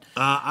legit.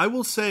 I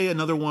will say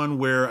another one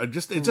where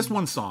it's just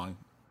one song,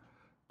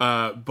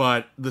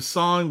 but the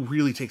song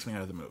really takes me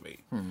out of the movie.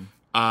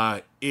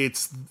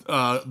 It's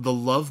The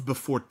Love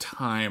Before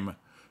Time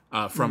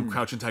from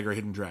Crouching Tiger,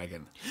 Hidden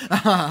Dragon.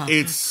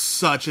 It's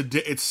such a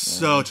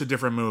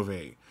different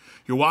movie.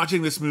 You're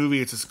watching this movie.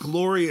 It's this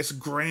glorious,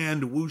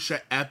 grand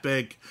wuxia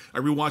epic. I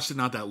rewatched it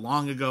not that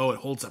long ago. It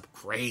holds up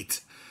great.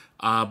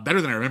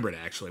 Better than I remembered,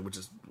 actually,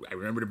 I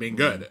remembered it being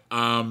good.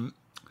 And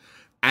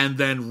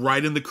then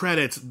right in the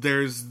credits,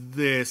 there's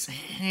this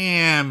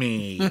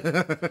hammy. I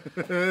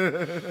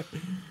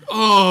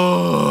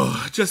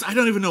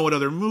don't even know what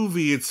other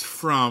movie it's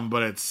from,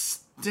 but it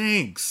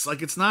stinks.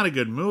 Like, it's not a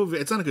good movie.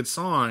 It's not a good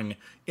song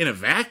in a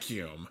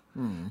vacuum.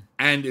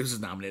 And it was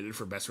nominated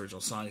for Best Original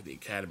Song at the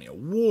Academy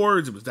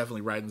Awards. It was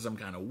definitely riding some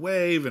kind of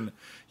wave. And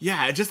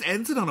yeah, it just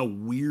ends it on a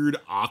weird,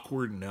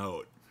 awkward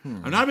note.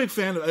 I'm not a big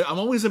fan. I'm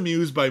always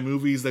amused by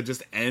movies that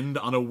just end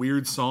on a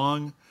weird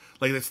song.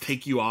 Like, let's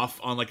take you off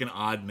on like an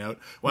odd note.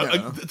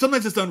 Well,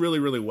 sometimes it's done really,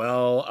 really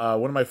well.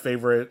 One of my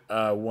favorite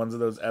ones of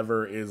those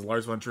ever is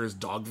Lars von Trier's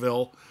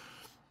Dogville.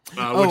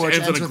 Which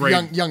ends with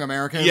great young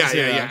Americans.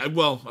 Yeah.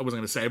 Well, I wasn't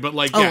going to say, but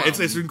like, it's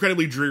an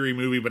incredibly dreary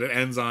movie, but it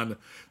ends on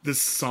this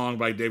song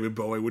by David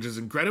Bowie, which is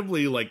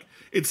incredibly like,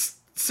 it's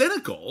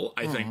cynical,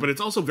 I think, but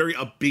it's also very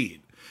upbeat.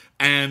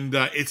 And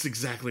it's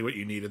exactly what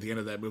you need at the end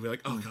of that movie. Like,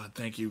 oh God,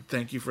 thank you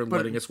for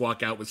letting us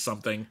walk out with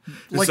something.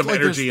 There's some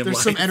energy in life.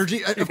 There's some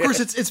energy. Of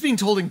course, it's being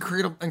told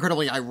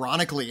incredibly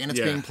ironically, and it's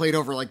being played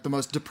over like the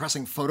most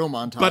depressing photo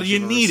montage. But you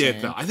need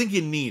it, though. I think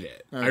you need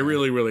it. I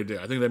really, really do.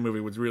 I think that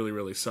movie would really,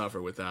 really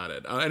suffer without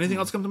it. Anything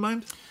else come to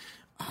mind?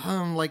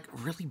 Like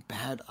really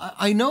bad.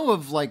 I know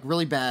of like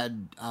really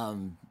bad.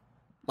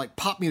 Like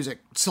pop music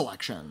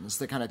selections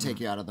that kind of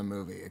take you out of the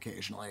movie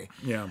occasionally.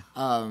 Yeah.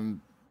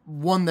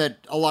 One that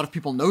a lot of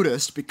people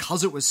noticed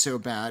because it was so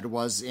bad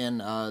was in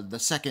the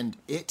second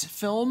It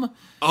film.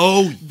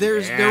 Oh, there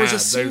was a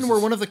scene where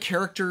one of the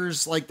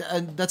characters, like,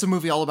 that's a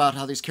movie all about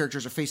how these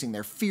characters are facing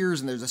their fears,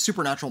 and there's a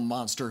supernatural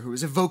monster who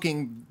is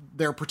evoking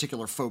their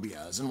particular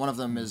phobias, and one of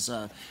them is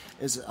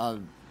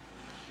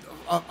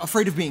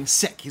afraid of being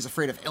sick. He's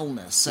afraid of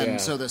illness,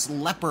 and so this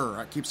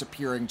leper keeps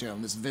appearing to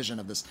him. This vision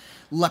of this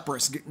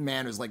leprous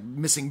man who's like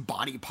missing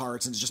body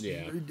parts and is just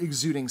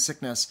exuding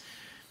sickness.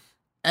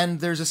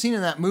 And there's a scene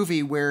in that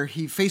movie where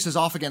he faces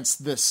off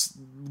against this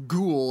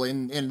ghoul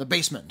in the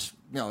basement.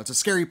 It's a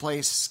scary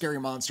place, scary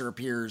monster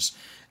appears,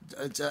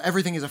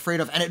 everything he's afraid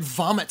of, and it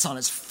vomits on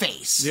his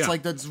face. Yeah. It's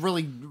like, that's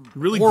really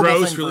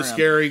gross, really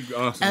scary.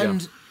 Awesome.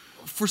 And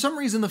for some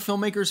reason, the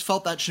filmmakers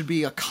felt that should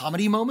be a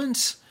comedy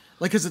moment.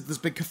 Like, because it's this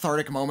big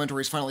cathartic moment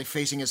where he's finally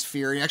facing his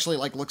fear. He actually,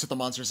 like, looks at the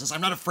monster and says,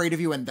 "I'm not afraid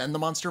of you," and then the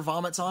monster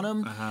vomits on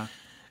him.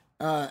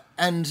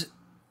 And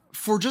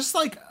for just,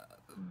 like,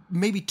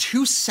 maybe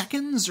 2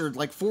 seconds or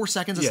like 4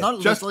 seconds. It's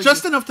not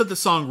just enough that the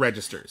song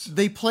registers.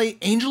 They play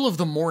 "Angel of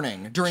the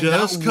Morning" during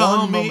just that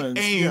call one me moment.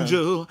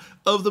 Angel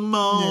of the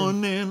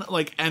Morning.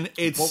 Like, and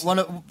it's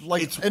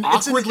it's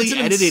awkwardly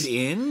edited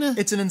in.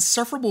 It's an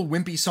insufferable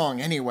wimpy song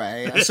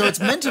anyway, so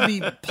it's meant to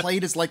be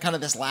played as like kind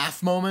of this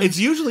laugh moment. It's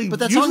usually, but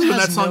that usually when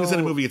that song is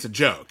in a movie, it's a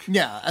joke.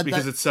 Yeah,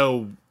 because it's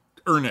so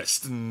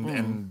earnest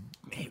and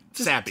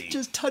sappy.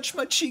 Just touch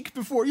my cheek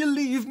before you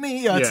leave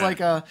me. It's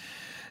like a.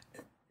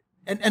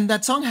 And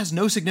that song has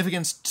no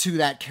significance to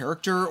that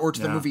character or to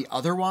the movie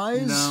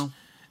otherwise. No.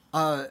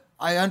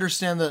 I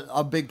understand that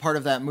a big part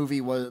of that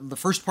movie was, the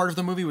first part of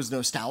the movie was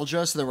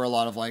nostalgia, so there were a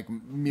lot of like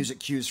music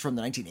cues from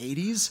the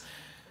 1980s.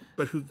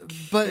 But who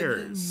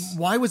cares? But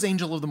why was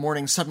Angel of the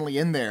Morning suddenly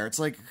in there? It's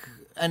like,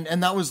 and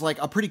that was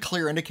like a pretty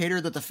clear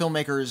indicator that the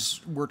filmmakers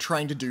were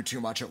trying to do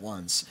too much at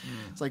once.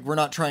 It's like, we're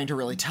not trying to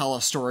really tell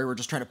a story, we're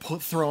just trying to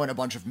throw in a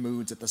bunch of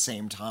moods at the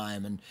same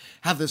time and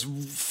have this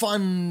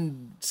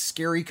fun,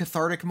 scary,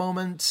 cathartic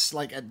moment,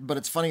 like, but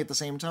it's funny at the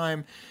same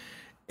time.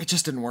 It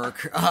just didn't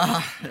work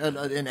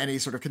in any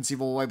sort of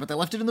conceivable way, but they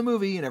left it in the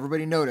movie and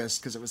everybody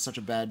noticed because it was such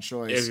a bad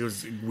choice. It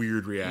was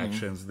weird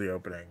reactions to the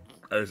opening.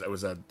 I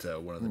was at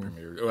one of the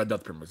premieres, or not the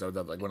premieres. I was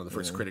at like one of the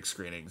first critic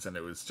screenings, and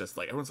it was just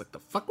like everyone's like, "The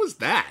fuck was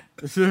that?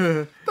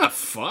 The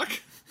fuck?"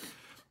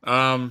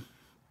 I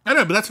don't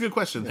know, but that's a good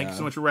question. Thank you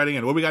so much for writing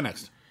in. What we got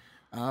next?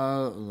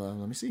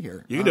 Let me see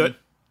here. You can do it.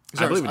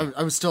 Sorry,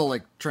 I was still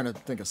like trying to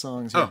think of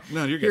songs. Here. Oh,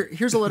 no, you're good.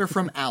 Here's a letter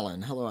from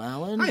Alan. Hello,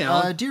 Alan. Hi,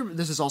 Alan.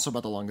 This is also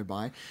about The Long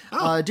Goodbye.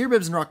 Dear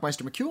Bibbs and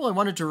Rockmeister McCule, I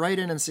wanted to write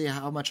in and see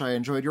how much I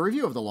enjoyed your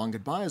review of The Long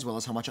Goodbye, as well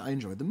as how much I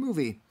enjoyed the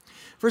movie.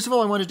 First of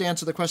all, I wanted to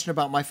answer the question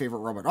about my favorite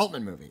Robert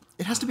Altman movie.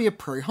 It has to be A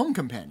Prairie Home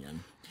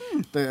Companion.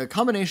 The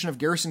combination of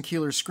Garrison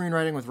Keillor's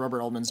screenwriting with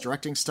Robert Altman's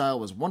directing style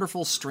was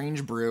wonderful,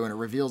 strange brew, and it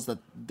reveals that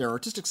their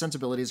artistic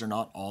sensibilities are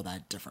not all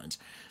that different.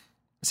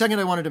 Second,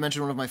 I wanted to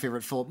mention one of my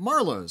favorite Philip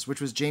Marlowes,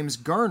 which was James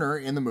Garner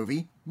in the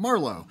movie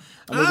Marlowe,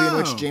 a movie in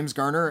which James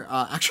Garner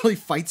actually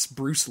fights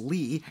Bruce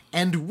Lee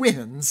and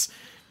wins.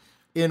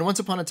 In Once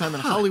Upon a Time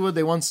in Hollywood,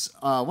 they once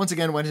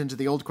again went into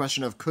the old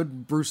question of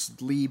could Bruce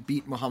Lee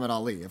beat Muhammad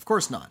Ali? Of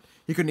course not.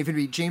 He couldn't even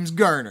beat James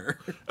Garner.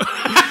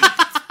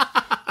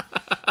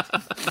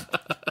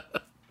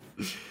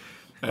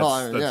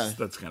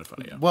 That's kind of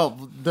funny. Yeah.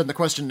 Well, then the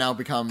question now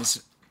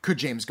becomes, could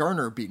James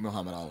Garner beat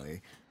Muhammad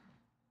Ali?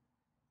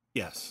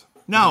 Yes.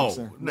 No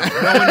one.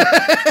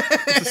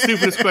 It's the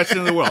stupidest question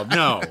in the world.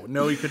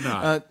 No, he could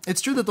not. It's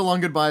true that The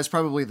Long Goodbye is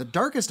probably the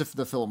darkest of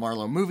the Philip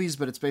Marlowe movies,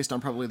 but it's based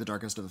on probably the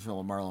darkest of the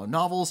Philip Marlowe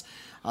novels.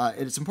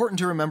 It's important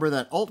to remember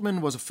that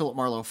Altman was a Philip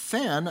Marlowe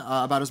fan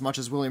about as much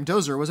as William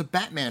Dozier was a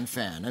Batman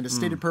fan, and his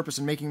stated purpose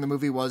in making the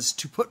movie was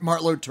to put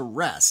Marlowe to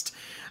rest.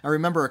 I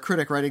remember a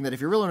critic writing that if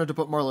you really wanted to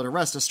put Marlowe to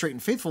rest, a straight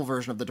and faithful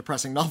version of the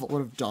depressing novel would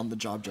have done the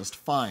job just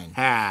fine.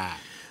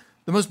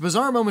 The most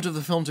bizarre moment of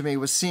the film to me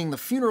was seeing the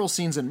funeral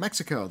scenes in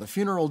Mexico. The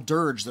funeral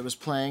dirge that was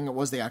playing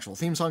was the actual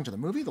theme song to the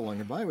movie, The Long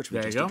Goodbye, which we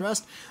just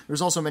addressed.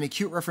 There's also many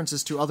cute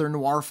references to other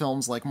noir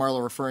films, like Marlowe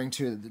referring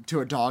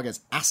to a dog as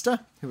Asta,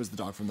 who was the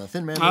dog from the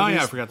Thin Man movies. Oh,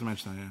 yeah, I forgot to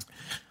mention that, yeah.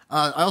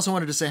 I also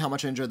wanted to say how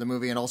much I enjoyed the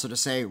movie and also to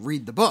say,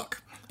 read the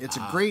book. It's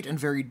great and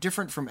very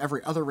different from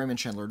every other Raymond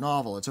Chandler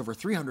novel. It's over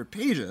 300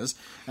 pages,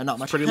 and not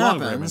much happens. Long,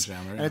 Raymond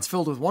Chandler, yeah. And it's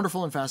filled with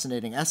wonderful and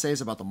fascinating essays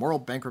about the moral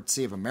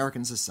bankruptcy of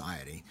American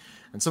society.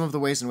 And some of the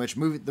ways in which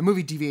the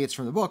movie deviates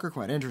from the book are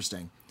quite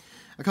interesting.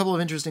 A couple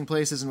of interesting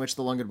places in which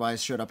The Long Goodbye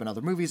showed up in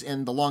other movies.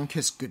 In The Long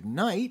Kiss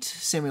Goodnight,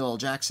 Samuel L.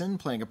 Jackson,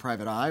 playing a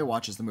private eye,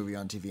 watches the movie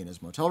on TV in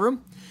his motel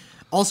room.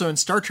 Also in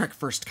Star Trek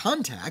First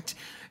Contact,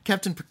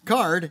 Captain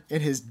Picard,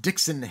 in his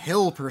Dixon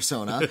Hill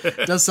persona,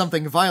 does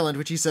something violent,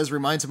 which he says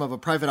reminds him of a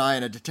private eye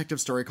in a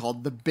detective story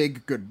called The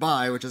Big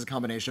Goodbye, which is a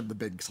combination of The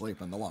Big Sleep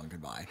and The Long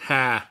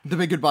Goodbye. The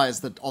Big Goodbye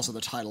is also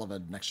the title of a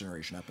Next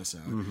Generation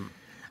episode.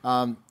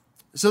 Mm-hmm.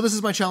 So this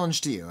is my challenge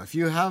to you. If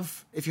you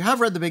have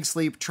read The Big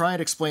Sleep, try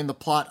and explain the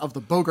plot of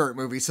the Bogart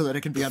movie so that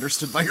it can be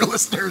understood by your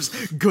listeners.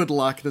 Good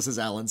luck. This is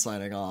Alan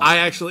signing off.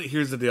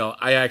 Here's the deal.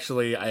 I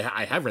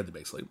have read The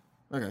Big Sleep.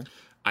 Okay.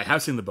 I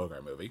have seen the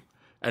Bogart movie.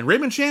 And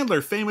Raymond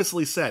Chandler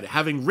famously said,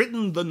 having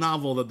written the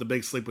novel that The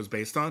Big Sleep was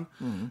based on,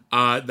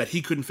 that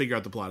he couldn't figure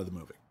out the plot of the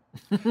movie.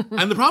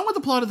 And the problem with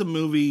the plot of the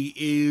movie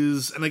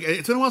is, and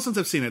it's been a while since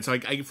I've seen it, so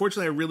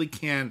unfortunately I really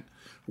can't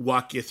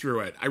walk you through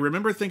it. I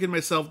remember thinking to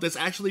myself, this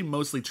actually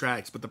mostly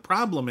tracks, but the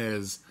problem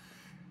is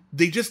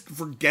they just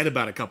forget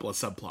about a couple of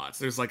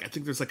subplots. I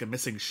think there's a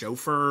missing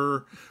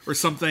chauffeur or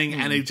something,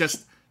 and it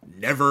just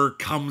never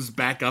comes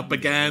back up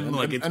again.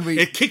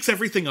 It kicks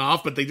everything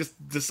off, but they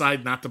just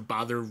decide not to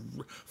bother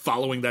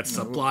following that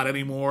subplot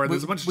anymore.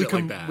 There's a bunch of shit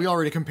like that. We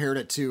already compared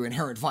it to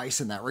Inherent Vice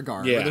in that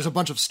regard. Yeah. Where there's a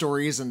bunch of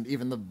stories, and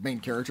even the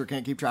main character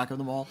can't keep track of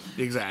them all.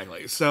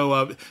 Exactly.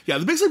 So, The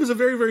Big Sleep is a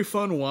very, very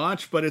fun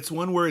watch, but it's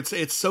one where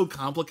it's so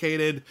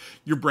complicated,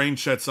 your brain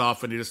shuts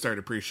off and you just start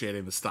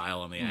appreciating the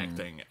style and the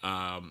acting.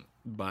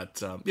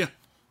 Yeah.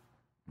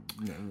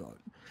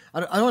 I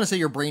don't want to say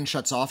your brain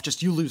shuts off,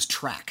 just you lose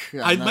track.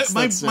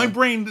 My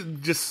brain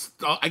just,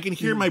 I can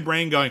hear my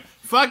brain going,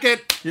 fuck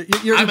it,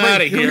 I'm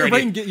out of here. Your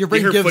brain you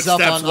hear gives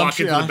footsteps up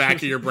walking to the back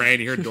of your brain,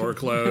 you hear a door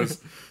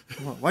close.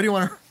 Why do you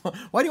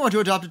want to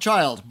adopt a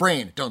child?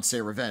 Brain, don't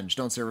say revenge.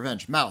 Don't say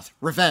revenge. Mouth,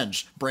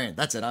 revenge. Brain,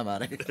 that's it, I'm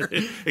out of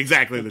here.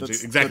 Exactly the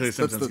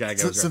Simpsons gag.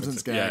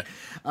 Simpsons gag.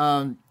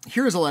 Yeah.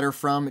 Here's a letter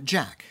from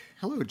Jack.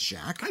 Hello,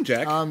 Jack. Hi,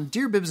 Jack.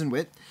 Dear Bibbs and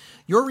Wit,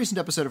 your recent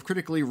episode of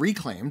Critically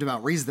Reclaimed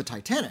about Raise the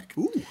Titanic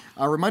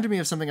reminded me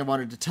of something I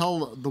wanted to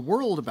tell the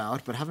world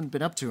about, but haven't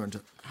been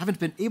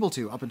able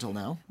to up until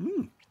now.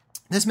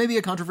 This may be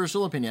a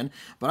controversial opinion,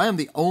 but I am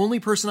the only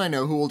person I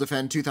know who will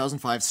defend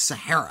 2005's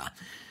Sahara.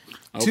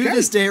 Okay. To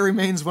this day, it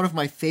remains one of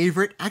my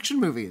favorite action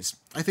movies.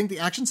 I think the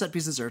action set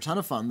pieces are a ton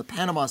of fun. The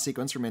Panama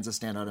sequence remains a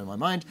standout in my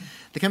mind.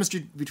 The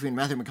chemistry between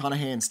Matthew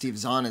McConaughey and Steve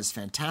Zahn is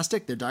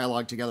fantastic. Their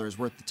dialogue together is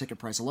worth the ticket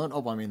price alone.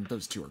 Oh, I mean,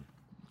 those two are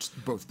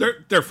both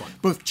they're fun,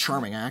 both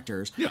charming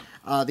actors. Yeah.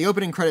 The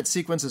opening credit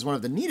sequence is one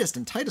of the neatest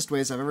and tightest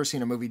ways I've ever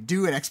seen a movie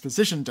do an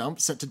exposition dump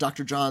set to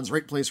Dr. John's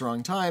Right Place,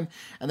 Wrong Time,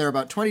 and there are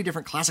about 20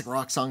 different classic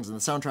rock songs in the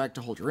soundtrack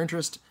to hold your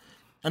interest.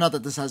 And not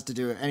that this has to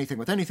do anything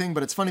with anything,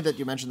 but it's funny that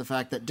you mentioned the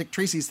fact that Dick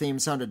Tracy's theme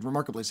sounded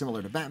remarkably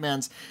similar to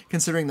Batman's,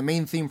 considering the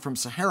main theme from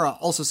Sahara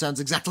also sounds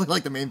exactly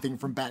like the main theme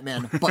from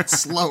Batman, but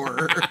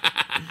slower.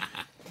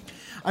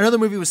 I know the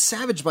movie was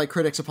savaged by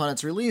critics upon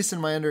its release,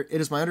 and it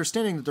is my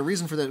understanding that the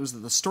reason for that was that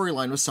the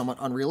storyline was somewhat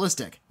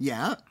unrealistic.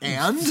 Yeah,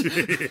 and?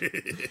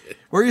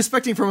 What are you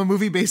expecting from a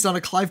movie based on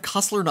a Clive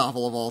Cussler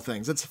novel, of all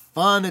things? It's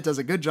fun, it does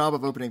a good job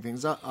of opening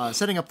things up,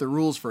 setting up the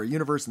rules for a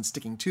universe and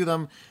sticking to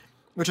them,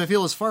 which I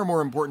feel is far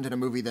more important in a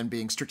movie than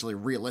being strictly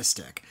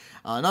realistic.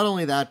 Not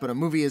only that, but a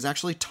movie is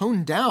actually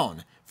toned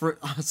down for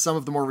some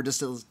of the more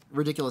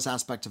ridiculous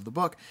aspects of the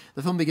book.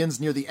 The film begins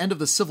near the end of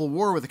the Civil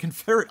War with a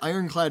Confederate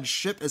ironclad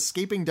ship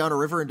escaping down a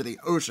river into the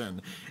ocean.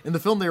 In the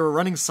film, they were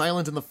running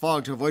silent in the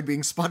fog to avoid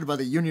being spotted by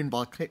the Union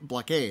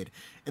blockade.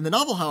 In the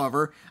novel,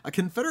 however, a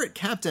Confederate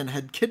captain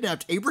had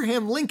kidnapped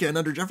Abraham Lincoln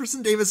under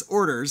Jefferson Davis'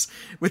 orders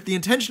with the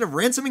intention of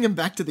ransoming him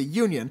back to the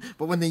Union,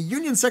 but when the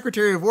Union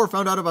Secretary of War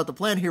found out about the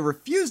plan, he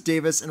refused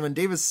Davis, and when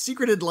Davis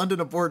secreted London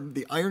aboard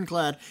the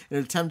ironclad in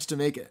an attempt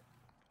to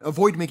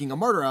avoid making a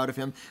martyr out of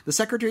him, the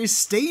secretary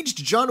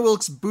staged John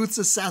Wilkes Booth's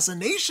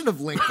assassination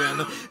of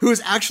Lincoln, who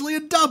was actually a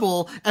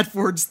double at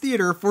Ford's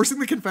Theater, forcing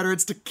the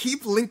Confederates to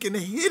keep Lincoln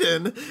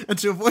hidden and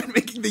to avoid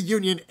making the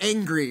Union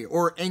angry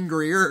or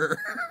angrier.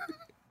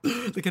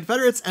 The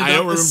Confederates end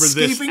up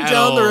escaping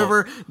down the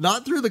river,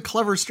 not through the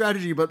clever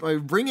strategy, but by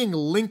bringing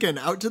Lincoln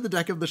out to the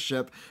deck of the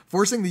ship,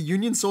 forcing the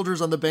Union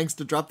soldiers on the banks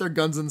to drop their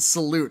guns and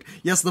salute.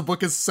 Yes, the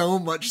book is so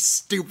much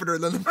stupider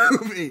than the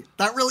movie.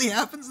 That really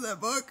happens in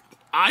that book?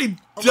 I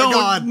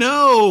don't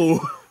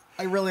know.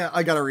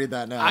 I gotta read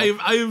that now.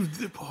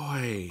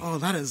 Boy. Oh,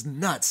 that is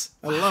nuts.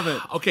 I love it.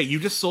 Okay, you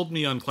just sold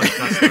me on Clive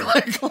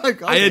Cussler.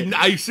 Okay.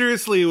 I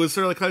seriously was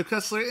sort of like, Clive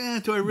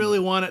Cussler, do I really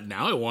want it?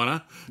 Now I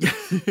wanna.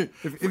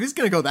 if he's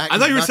gonna go that, I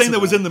thought you were saying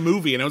that was in the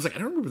movie, and I was like, I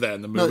don't remember that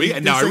in the movie, No,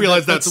 and now I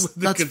realize that's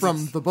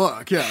from the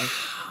book, yeah.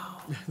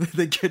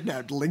 They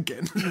kidnapped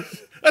Lincoln.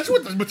 That's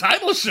what the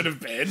title should have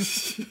been.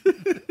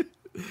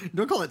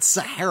 Don't call it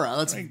Sahara,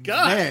 that's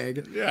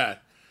vague. Yeah.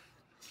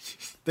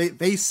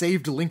 They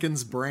saved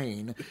Lincoln's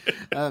brain.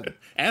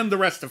 And the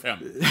rest of him.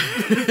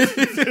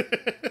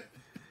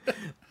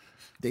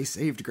 They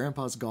saved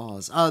Grandpa's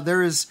gauze.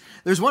 There's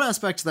one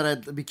aspect that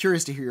I'd be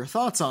curious to hear your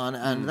thoughts on,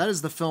 and that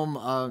is the film...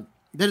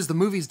 that is the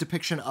movie's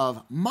depiction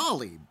of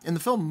Mali. In the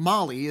film,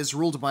 Mali is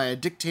ruled by a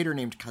dictator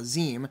named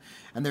Kazim,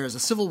 and there is a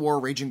civil war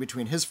raging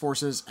between his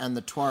forces and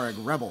the Tuareg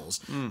rebels.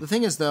 The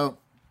thing is, though,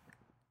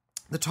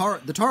 the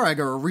Tuareg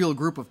are a real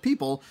group of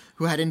people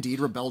who had indeed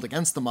rebelled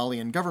against the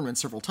Malian government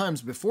several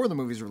times before the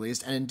movie's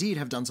released, and indeed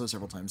have done so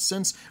several times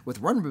since,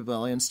 with one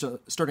rebellion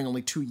starting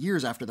only 2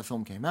 years after the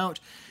film came out.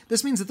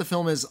 This means that the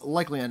film is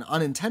likely and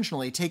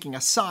unintentionally taking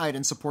a side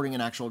and supporting an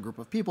actual group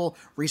of people,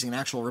 raising an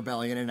actual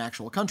rebellion in an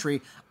actual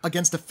country,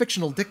 against a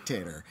fictional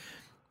dictator.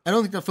 I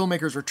don't think the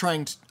filmmakers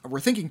were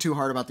thinking too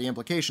hard about the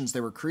implications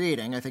they were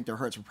creating. I think their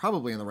hearts were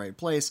probably in the right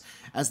place,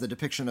 as the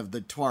depiction of the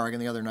Tuareg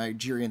and the other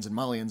Nigerians and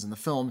Malians in the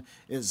film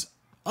is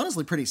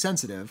honestly pretty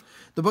sensitive.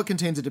 The book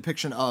contains a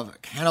depiction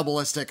of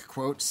cannibalistic,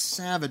 quote,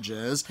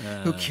 savages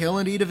who kill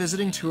and eat a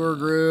visiting tour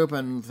group,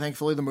 and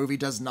thankfully the movie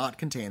does not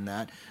contain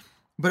that.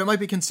 But it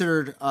might be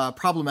considered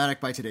problematic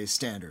by today's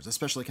standards,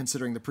 especially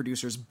considering the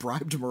producers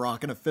bribed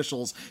Moroccan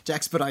officials to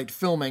expedite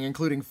filming,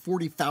 including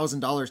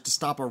 $40,000 to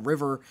stop a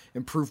river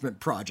improvement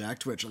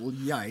project, which,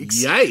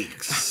 yikes.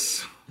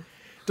 Yikes.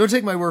 Don't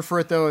take my word for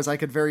it, though, as I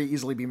could very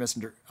easily be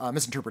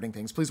misinterpreting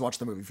things. Please watch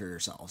the movie for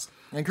yourselves.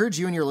 I encourage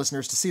you and your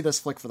listeners to see this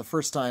flick for the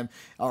first time,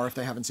 or if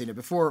they haven't seen it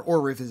before,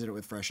 or revisit it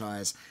with fresh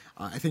eyes.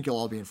 I think you'll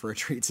all be in for a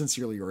treat.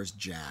 Sincerely yours,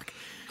 Jack.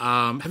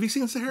 Have you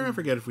seen Sahara? I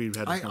forget if we've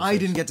had this I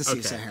didn't get to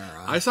see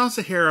Sahara. I saw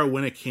Sahara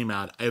when it came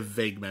out. I have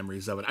vague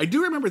memories of it. I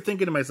do remember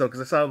thinking to myself,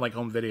 because I saw it on like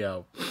home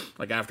video,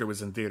 like after it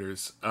was in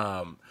theaters,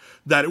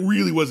 that it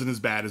really wasn't as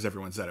bad as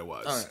everyone said it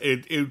was.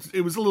 Right.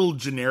 It was a little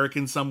generic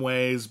in some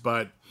ways,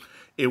 but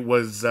it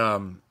was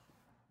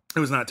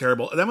not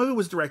terrible. That movie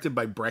was directed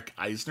by Breck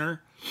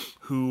Eisner,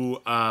 who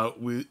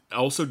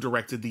also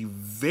directed the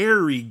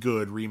very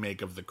good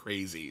remake of The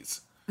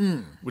Crazies,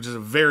 which is a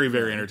very,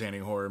 very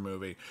entertaining horror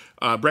movie.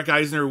 Breck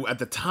Eisner, at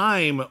the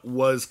time,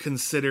 was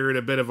considered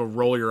a bit of a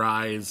roll your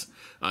eyes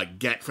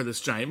get for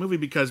this giant movie,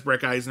 because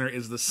Breck Eisner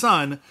is the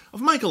son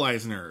of Michael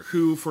Eisner,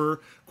 who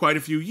for quite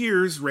a few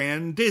years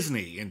ran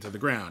Disney into the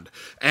ground.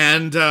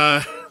 And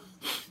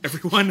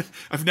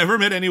I've never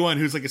met anyone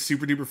who's like a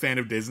super duper fan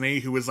of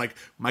Disney who was like,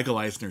 Michael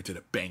Eisner did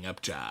a bang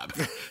up job.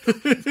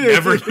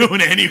 Never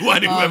known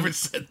anyone who ever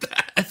said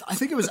that. I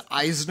think it was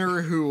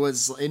Eisner who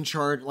was in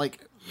charge, like,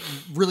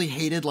 really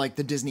hated like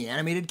the Disney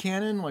animated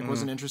canon, like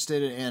wasn't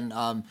interested in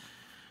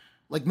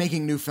like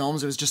making new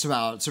films. It was just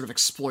about sort of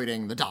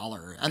exploiting the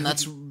dollar, and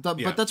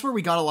but that's where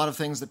we got a lot of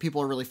things that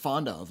people are really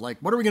fond of. Like,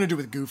 what are we going to do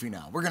with Goofy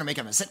now? We're going to make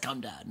him a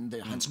sitcom dad, and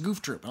hence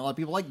Goof Troop, and a lot of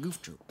people like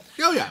Goof Troop.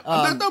 Oh yeah,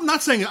 I'm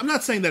not saying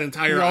that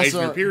entire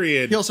Eisner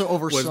period. He also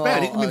oversaw. Was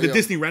bad. I mean, the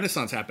Disney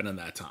Renaissance happened in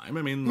that time.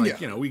 I mean, like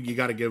you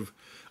got to give.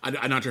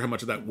 I'm not sure how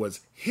much of that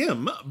was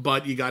him,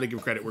 but you got to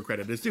give credit where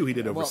credit is due. He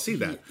did oversee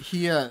that.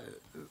 He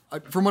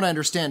from what I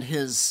understand, he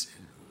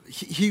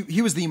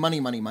was the money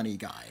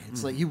guy.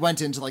 It's like he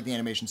went into like the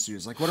animation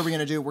studios, like, what are we going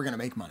to do? We're going to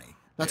make money.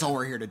 That's all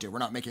we're here to do. We're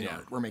not making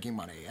art. We're making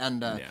money.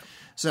 And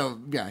so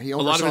he oversaw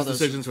a lot of his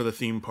decisions for the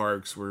theme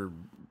parks were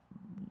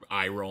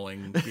eye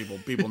rolling.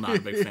 People not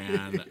a big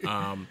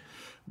fan.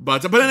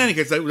 But in any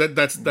case,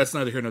 that's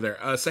neither here nor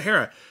there.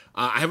 Sahara,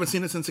 I haven't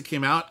seen it since it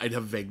came out. I'd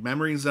have vague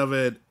memories of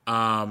it.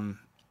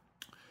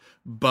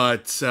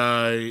 But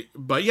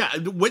yeah,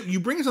 what you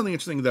bring is something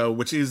interesting though,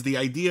 which is the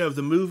idea of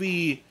the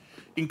movie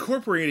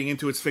incorporating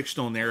into its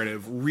fictional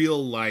narrative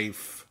real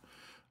life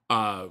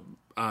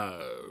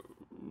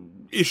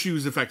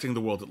issues affecting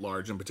the world at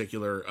large, in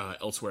particular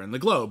elsewhere in the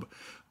globe.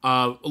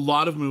 A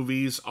lot of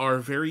movies are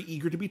very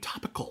eager to be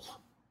topical.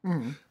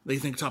 They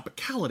think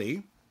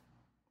topicality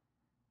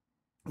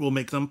will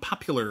make them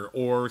popular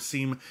or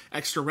seem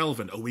extra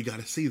relevant. Oh, we got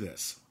to see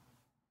this.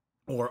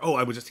 Or, oh,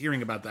 I was just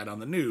hearing about that on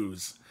the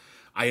news.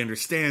 I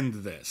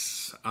understand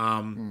this.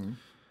 A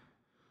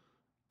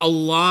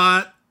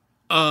lot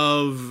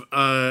of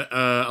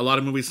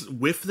movies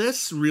whiff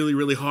this really,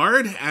 really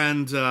hard,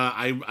 and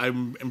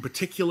I'm in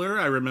particular.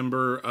 I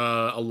remember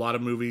a lot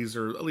of movies,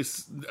 or at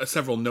least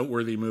several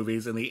noteworthy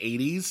movies in the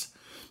 '80s,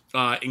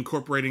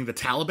 incorporating the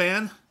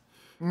Taliban.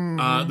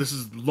 This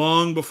is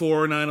long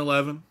before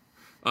 9/11.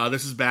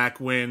 This is back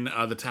when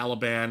the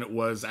Taliban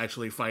was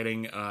actually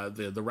fighting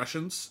the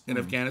Russians in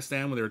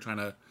Afghanistan when they were trying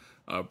to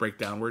break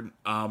downward.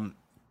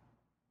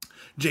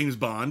 James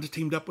Bond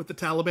teamed up with the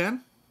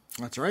Taliban.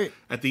 That's right.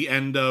 At the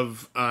end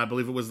of, I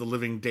believe it was The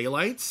Living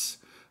Daylights,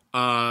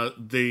 James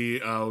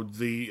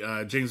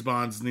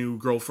Bond's new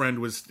girlfriend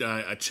was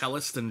a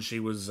cellist, and she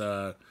was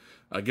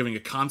giving a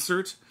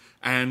concert.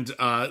 And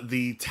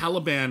the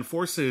Taliban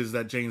forces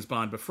that James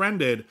Bond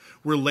befriended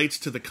were late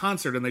to the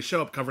concert, and they show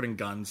up covered in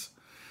guns.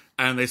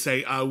 And they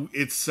say,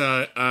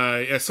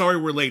 sorry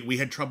we're late, we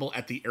had trouble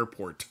at the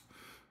airport.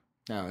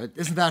 No,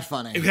 isn't that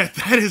funny?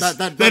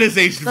 That is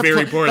aged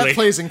very poorly. That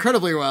plays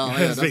incredibly well.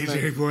 That is aged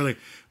very poorly.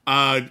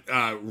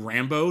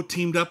 Rambo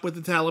teamed up with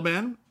the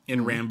Taliban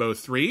in Rambo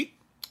 3.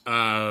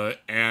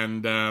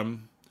 And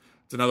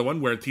it's another one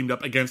where it teamed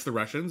up against the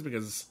Russians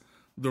because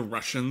the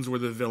Russians were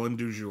the villain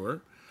du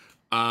jour.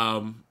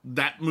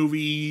 That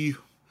movie,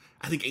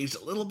 I think, aged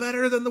a little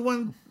better than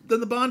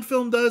the Bond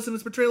film does in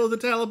its portrayal of the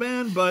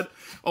Taliban, but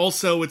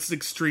also it's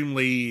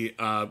extremely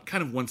kind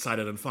of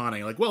one-sided and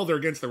fawning. Like, well, they're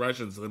against the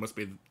Russians, so they must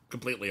be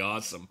completely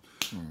awesome.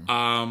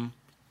 So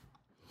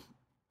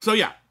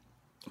yeah,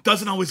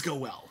 doesn't always go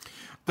well.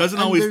 Isn't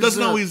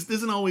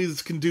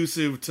always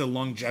conducive to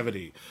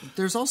longevity.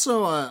 There's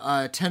also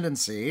a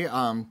tendency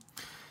to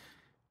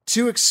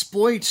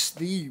exploit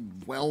the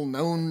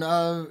well-known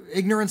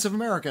ignorance of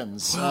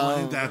Americans. Well,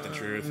 ain't that the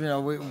truth? You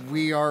know,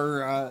 we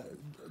are.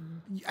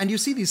 And you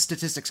see these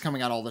statistics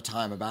coming out all the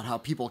time about how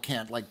people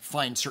can't, like,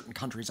 find certain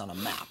countries on a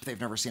map. They've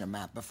never seen a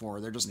map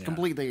before. They're just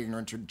completely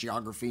ignorant to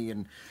geography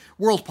and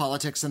world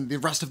politics and the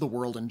rest of the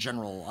world in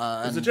general.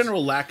 There's a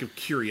general lack of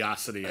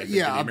curiosity, I think, in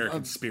the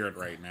American spirit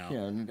right now.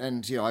 Yeah,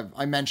 and you know,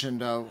 I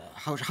mentioned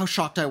how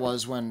shocked I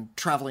was when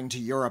traveling to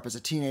Europe as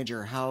a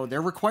teenager, how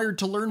they're required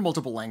to learn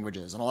multiple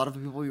languages, and a lot of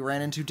the people we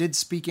ran into did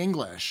speak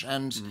English,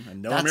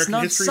 and know that's American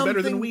not history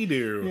better than we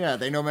do. Yeah,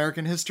 they know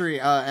American history,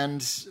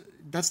 and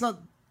that's not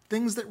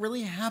things that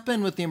really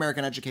happen with the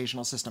American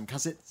educational system,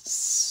 because it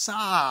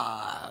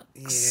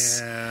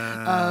sucks.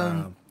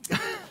 Yeah.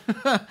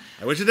 I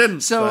wish it didn't.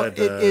 So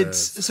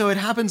it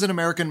happens in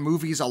American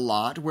movies a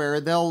lot,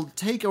 where they'll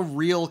take a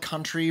real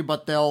country,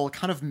 but they'll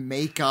kind of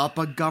make up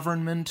a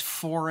government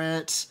for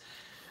it.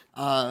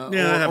 Or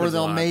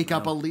they'll make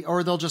up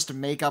or they'll just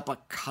make up a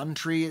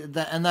country, and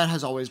that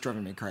has always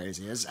driven me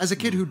crazy. As a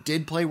kid who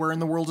did play Where in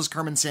the World is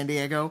Carmen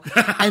Sandiego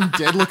and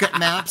did look at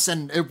maps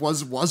and it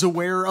was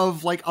aware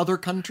of, like, other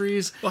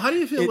countries. Well, how do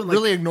you feel? It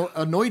really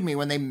annoyed me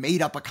when they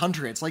made up a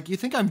country. It's like, you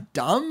think I'm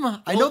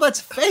dumb? I know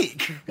that's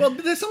fake. Well,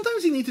 but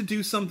sometimes you need to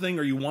do something,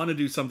 or you want to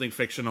do something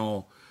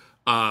fictional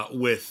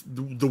with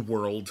the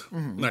world,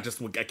 not just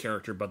a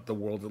character, but the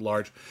world at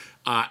large.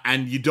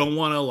 And you don't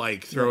want to,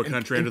 like, throw a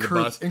country under the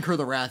bus. Incur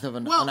the wrath of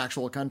an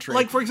actual country.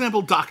 Like, for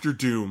example, Dr.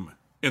 Doom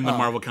in the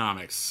Marvel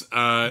Comics.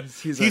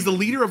 He's the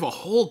leader of a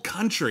whole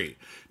country.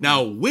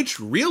 Now,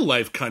 which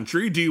real-life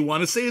country do you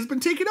want to say has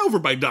been taken over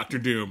by Dr.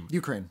 Doom?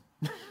 Ukraine.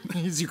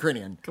 He's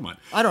Ukrainian. Come on.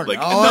 I don't know. No,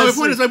 my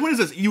point is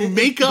this. You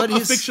make up a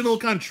fictional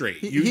country.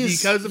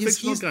 He's a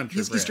fictional country.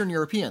 He's Eastern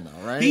European,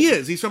 though, right? He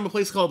is. He's from a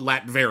place called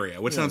Latveria,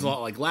 which sounds a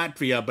lot like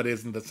Latvia, but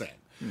isn't the same.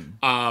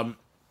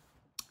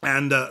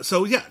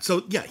 So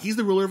he's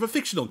the ruler of a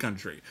fictional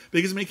country,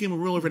 because making him a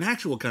ruler of an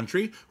actual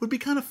country would be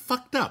kind of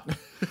fucked up.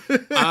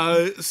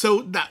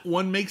 So that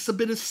one makes a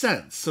bit of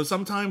sense. So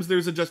sometimes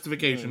there's a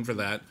justification for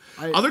that.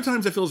 Other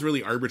times it feels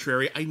really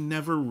arbitrary. I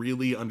never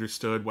really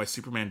understood why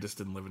Superman just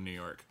didn't live in New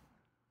York.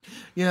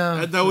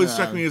 Yeah, that always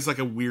struck me as like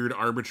a weird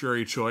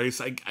arbitrary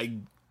choice. I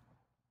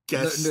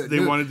guess they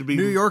wanted to be.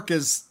 New York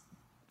is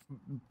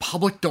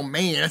public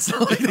domain. It's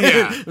not like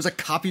there's a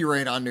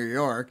copyright on New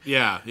York.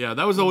 Yeah.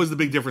 That was always the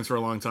big difference for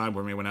a long time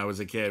for me when I was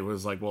a kid. It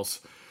was like, well,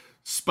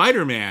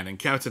 Spider-Man and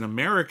Captain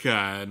America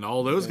and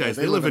all those guys,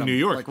 they live in New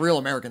York. Like real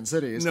American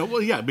cities. No,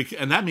 well, yeah,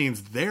 and that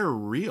means they're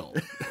real.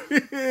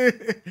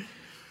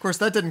 course,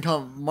 that didn't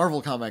come.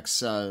 Marvel Comics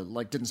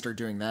didn't start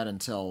doing that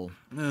until.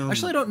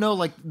 Actually, I don't know.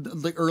 Like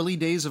the early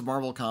days of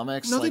Marvel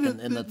Comics,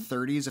 in the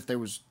 30s, if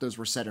those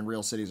were set in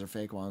real cities or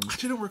fake ones.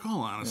 I don't recall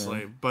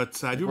honestly,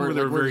 but I do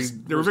remember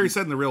they were very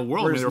set in the real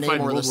world. I mean, they were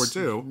fighting World War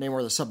II.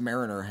 Namor the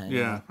Submariner hanging.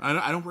 Yeah,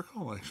 I don't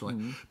recall actually.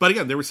 Mm-hmm. But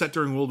again, they were set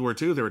during World War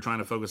II. They were trying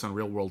to focus on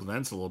real world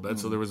events a little bit,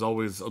 so there was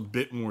always a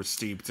bit more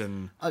steeped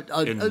in the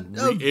world.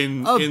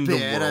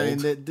 I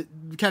mean,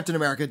 Captain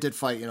America did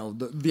fight,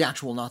 the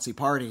actual Nazi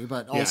party,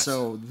 but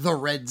also the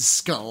Red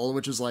Skull,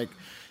 which was like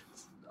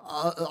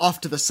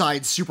off to the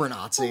side super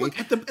Nazi. Well,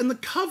 look, in the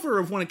cover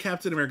of one of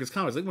Captain America's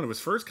comics, like one of his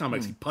first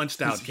comics, he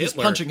punched out Hitler. He's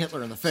punching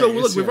Hitler in the face. So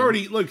look,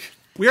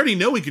 we already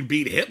know he can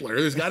beat Hitler.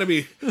 There's got to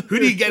be, who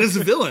do you get as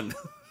a villain?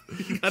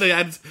 You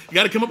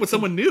gotta come up with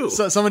someone new.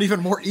 So someone even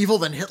more evil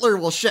than Hitler?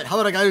 Well, shit. How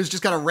about a guy who's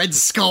just got a red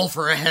skull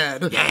for a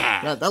head?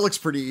 Yeah, that looks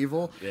pretty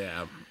evil.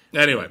 Yeah.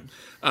 Anyway,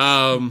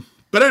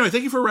 but anyway,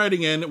 thank you for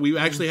writing in. We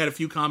actually had a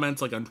few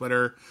comments, like on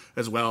Twitter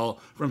as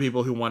well, from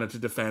people who wanted to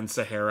defend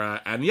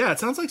Sahara. And yeah, it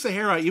sounds like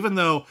Sahara, even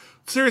though,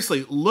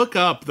 seriously, look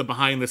up the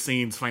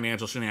behind-the-scenes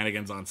financial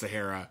shenanigans on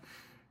Sahara.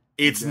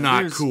 It's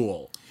not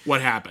cool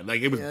what happened.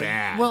 Like, it was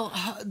bad. Well,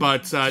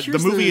 but the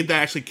movie that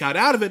actually got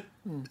out of it,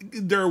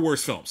 there are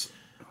worse films.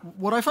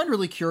 What I find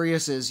really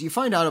curious is you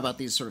find out about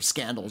these sort of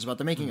scandals about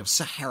the making of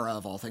Sahara,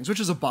 of all things, which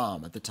is a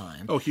bomb at the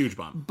time. Oh, huge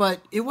bomb.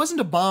 But it wasn't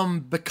a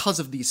bomb because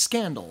of these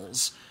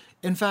scandals.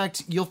 In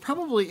fact, you'll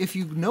probably, if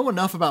you know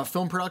enough about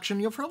film production,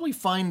 you'll probably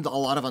find a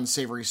lot of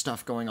unsavory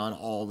stuff going on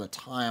all the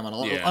time on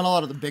a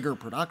lot of the bigger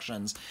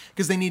productions,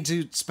 because they need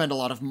to spend a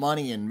lot of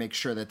money and make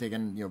sure that they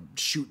can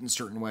shoot in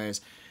certain ways.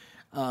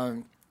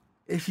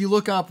 If you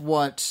look up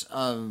what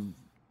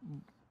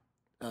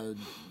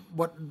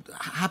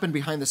happened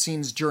behind the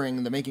scenes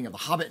during the making of the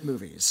Hobbit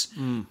movies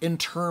in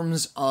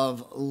terms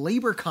of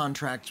labor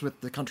contracts with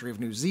the country of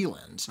New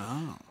Zealand.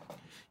 Oh.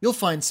 You'll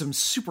find some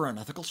super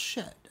unethical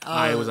shit.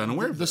 I was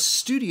unaware of the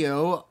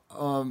studio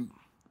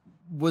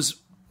was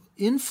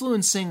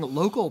influencing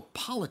local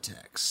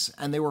politics,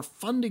 and they were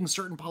funding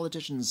certain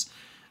politicians'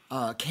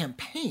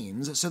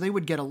 campaigns so they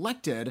would get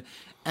elected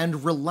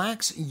and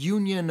relax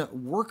union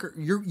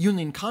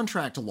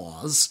contract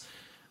laws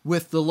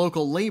with the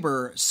local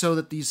labor so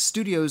that these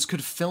studios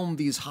could film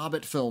these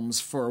Hobbit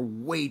films for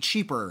way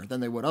cheaper than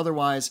they would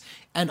otherwise,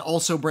 and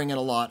also bring in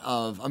a lot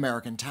of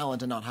American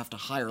talent and not have to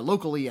hire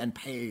locally and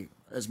pay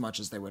as much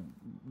as they would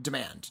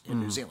demand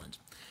in New Zealand.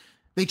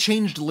 They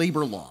changed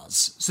labor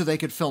laws so they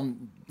could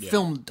film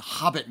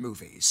Hobbit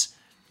movies.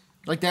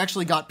 Like, they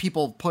actually got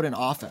people put in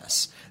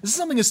office. This is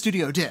something a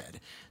studio did.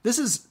 This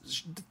is,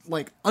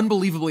 like,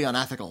 unbelievably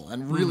unethical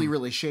and really,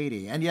 really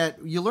shady. And yet,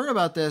 you learn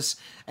about this,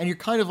 and you're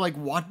kind of like,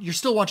 you're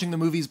still watching the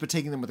movies, but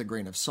taking them with a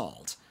grain of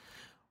salt.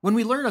 When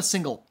we learn a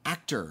single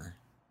actor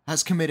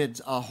has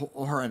committed a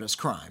horrendous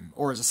crime,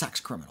 or is a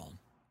sex criminal,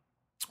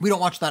 we don't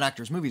watch that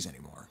actor's movies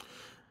anymore.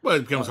 Well,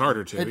 it becomes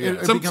harder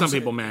to. Some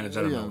people manage.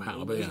 I don't know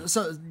how, but yeah.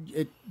 So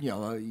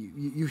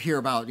you hear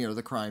about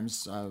the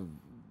crimes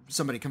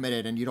somebody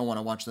committed, and you don't want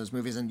to watch those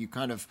movies, and you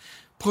kind of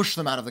push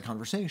them out of the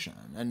conversation,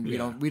 and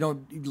we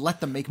don't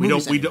let them make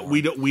movies anymore.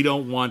 We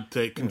don't want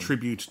to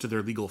contribute to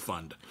their legal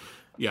fund.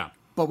 Yeah,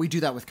 but we do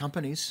that with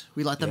companies.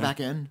 We let them back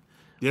in.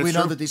 Yeah, we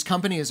know that these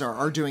companies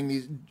are doing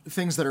these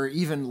things that are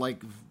even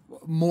like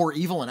more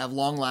evil and have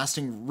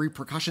long-lasting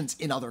repercussions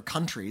in other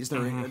countries.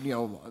 They're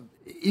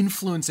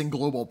influencing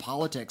global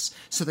politics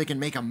so they can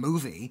make a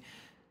movie.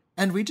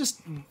 And we just,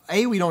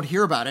 we don't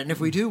hear about it. And if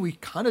we do, we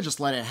kind of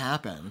just let it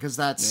happen. Because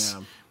I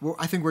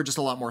think we're just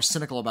a lot more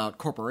cynical about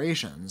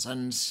corporations.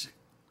 And,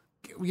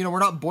 we're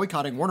not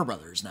boycotting Warner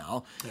Brothers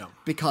now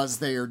because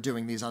they are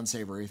doing these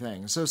unsavory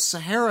things. So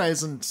Sahara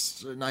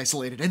isn't an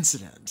isolated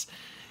incident.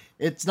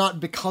 It's not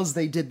because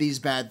they did these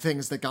bad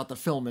things that got the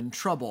film in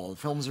trouble.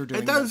 Films are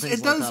doing things like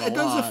that It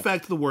does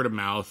affect the word of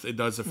mouth. It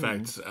does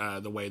affect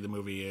the way the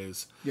movie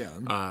is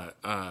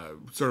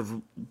sort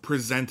of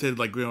presented.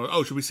 Like,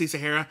 should we see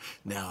Sahara?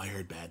 No, I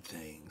heard bad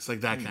things. Like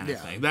that kind of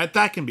thing.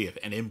 That can be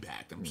an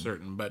impact, I'm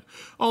certain. But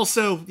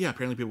also,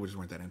 apparently people just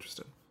weren't that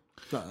interested.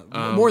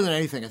 More than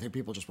anything, I think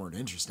people just weren't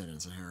interested in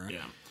Sahara.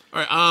 Yeah.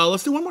 All right,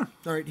 let's do one more.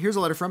 All right, here's a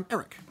letter from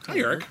Eric. Hi,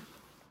 Eric.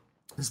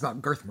 This is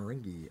about Garth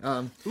Marenghi.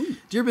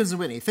 Dear Bins and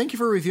Whitney, thank you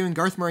for reviewing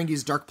Garth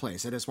Marenghi's Dark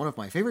Place. It is one of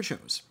my favorite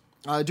shows.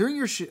 During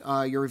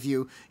your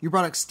review, you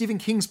brought up Stephen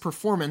King's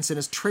performance in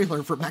his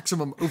trailer for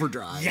Maximum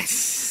Overdrive.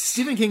 Yes!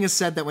 Stephen King has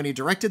said that when he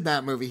directed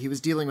that movie, he was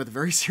dealing with a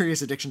very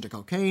serious addiction to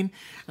cocaine,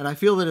 and I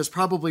feel that is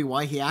probably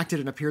why he acted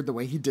and appeared the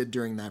way he did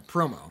during that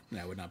promo.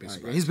 I would not be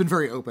surprised. He's been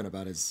very open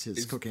about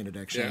his cocaine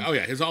addiction.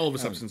 Yeah, all of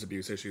his substance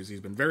abuse issues. He's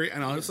been very,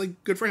 and honestly,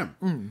 good for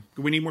him.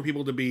 We need more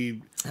people to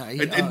be.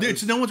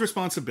 It's no one's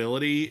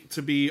responsibility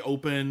to be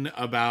open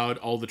about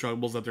all the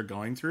troubles that they're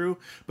going through,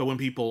 but when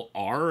people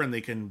are and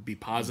they can be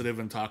positive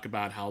and talk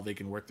about how they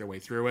can work their way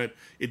through it,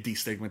 it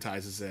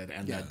destigmatizes it,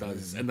 and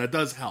that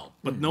does help.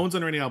 But no one's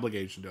under any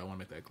obligation to. I want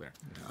to make that clear.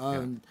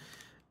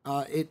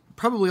 It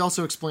probably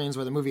also explains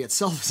why the movie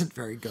itself isn't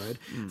very good.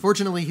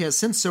 Fortunately, he has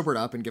since sobered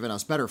up and given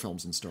us better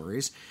films and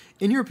stories.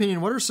 In your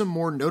opinion, what are some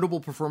more notable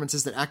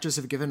performances that actors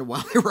have given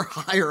while they were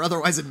high or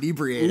otherwise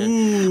inebriated?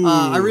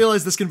 I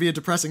realize this can be a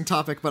depressing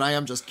topic, but I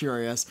am just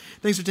curious.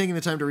 Thanks for taking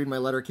the time to read my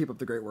letter. Keep up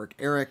the great work.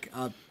 Eric,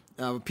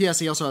 P.S.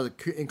 He also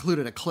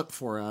included a clip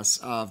for us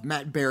of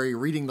Matt Berry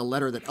reading the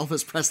letter that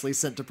Elvis Presley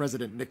sent to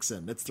President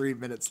Nixon. It's 3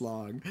 minutes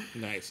long.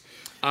 Nice.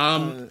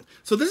 So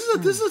this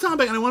is a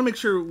topic, and I want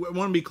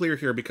to be clear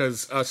here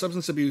because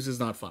substance abuse is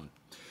not fun.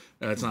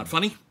 It's not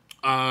funny.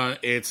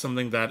 It's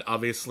something that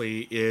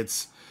obviously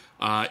it's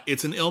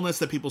an illness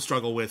that people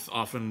struggle with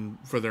often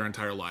for their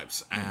entire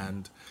lives,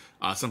 and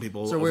some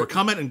people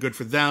overcome it, and good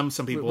for them.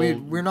 Some people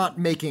we're not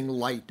making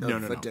light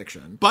of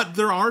addiction, but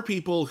there are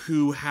people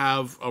who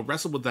have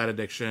wrestled with that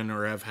addiction,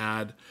 or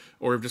have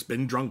just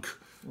been drunk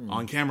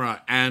on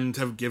camera, and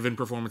have given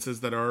performances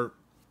that are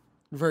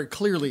very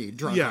clearly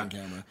drunk on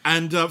camera.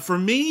 And for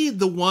me,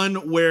 the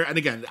one where, and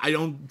again, I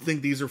don't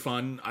think these are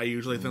fun. I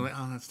usually think like,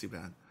 oh, that's too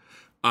bad.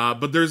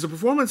 But there's a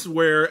performance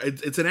where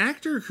it's an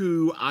actor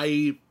who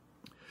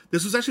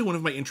this was actually one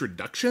of my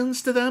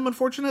introductions to them,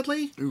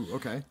 unfortunately. Ooh,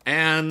 okay.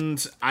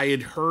 And I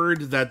had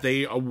heard that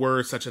they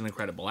were such an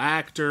incredible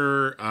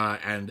actor,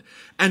 and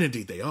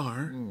indeed they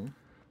are.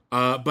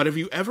 But have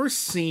you ever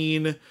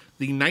seen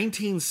the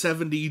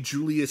 1970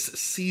 Julius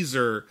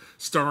Caesar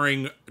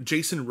starring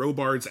Jason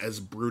Robards as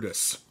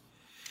Brutus?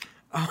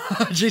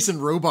 Jason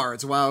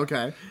Robards, wow,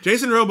 okay.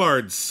 Jason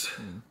Robards.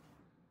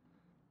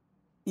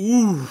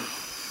 Ooh.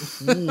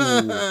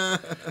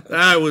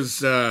 That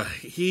was,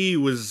 he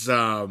was,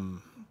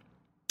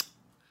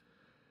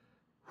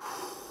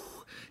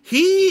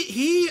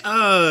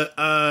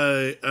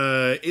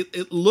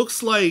 it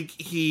looks like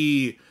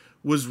he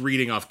was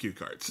reading off cue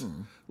cards.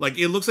 Like,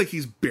 it looks like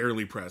he's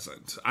barely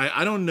present.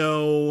 I don't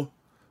know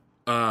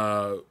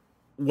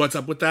what's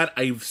up with that.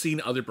 I've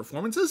seen other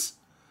performances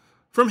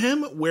from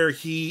him where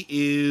he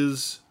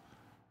is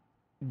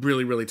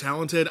really, really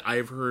talented.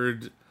 I've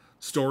heard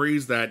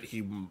stories that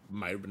he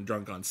might have been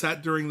drunk on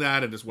set during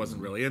that and just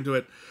wasn't really into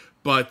it.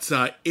 But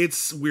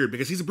it's weird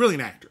because he's a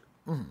brilliant actor.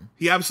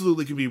 He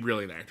absolutely can be a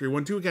brilliant actor. He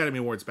won 2 Academy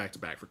Awards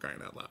back-to-back, for crying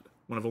out loud.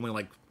 One of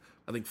only,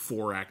 I think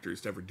 4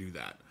 actors to ever do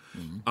that.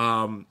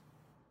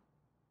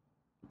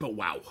 But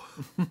wow.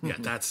 Yeah,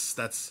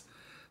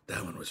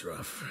 that one was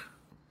rough.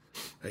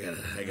 I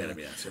gotta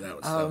be honest.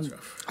 That was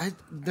rough.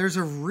 There's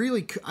a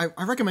really...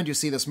 I recommend you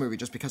see this movie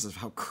just because of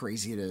how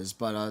crazy it is,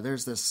 but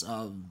there's this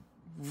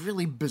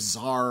really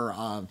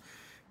bizarre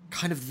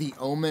kind of The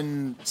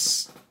Omen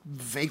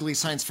vaguely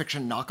science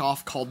fiction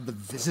knockoff called The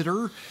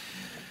Visitor.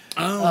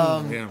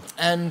 Yeah.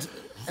 And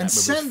that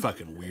movie was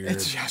fucking weird.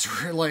 It's just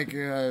like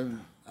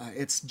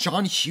it's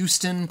John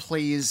Huston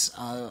plays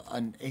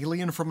an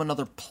alien from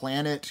another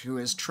planet who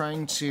is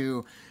trying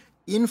to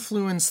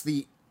influence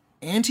the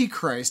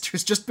Antichrist,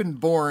 who's just been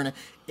born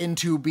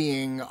into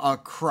being a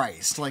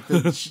Christ. Like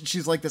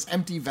she's like this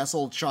empty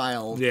vessel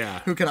child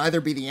who can either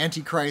be the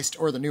Antichrist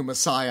or the new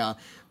Messiah.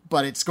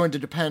 But it's going to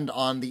depend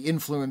on the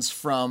influence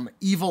from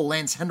evil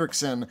Lance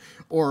Henriksen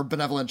or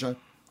benevolent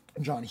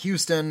John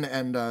Huston,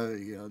 and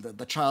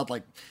the child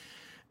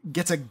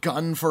gets a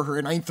gun for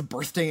her 9th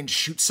birthday and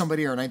shoots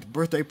somebody at her 9th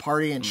birthday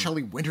party, and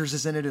Shelley Winters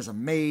is in it as a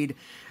maid,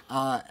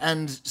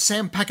 and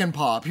Sam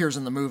Peckinpah appears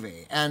in the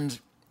movie. And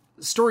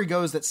the story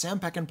goes that Sam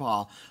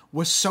Peckinpah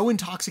was so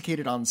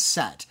intoxicated on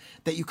set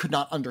that you could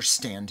not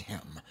understand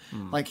him.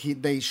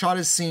 They shot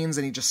his scenes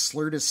and he just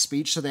slurred his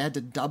speech, so they had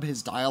to dub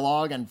his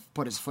dialogue and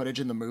put his footage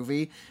in the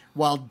movie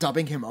while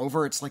dubbing him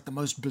over. It's like the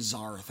most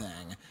bizarre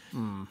thing.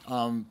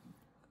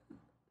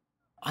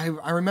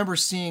 I remember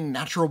seeing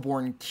Natural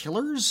Born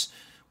Killers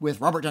with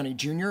Robert Downey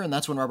Jr., and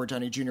that's when Robert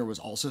Downey Jr. was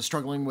also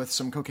struggling with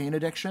some cocaine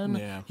addiction.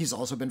 Yeah. He's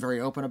also been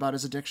very open about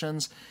his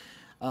addictions.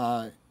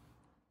 And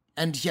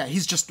yeah,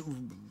 he's just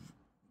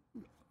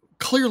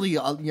clearly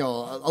a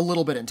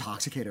little bit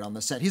intoxicated on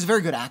the set. He's a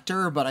very good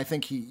actor, but I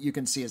think you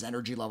can see his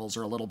energy levels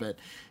are a little bit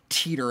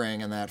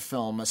teetering in that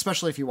film,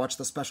 especially if you watch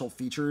the special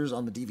features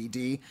on the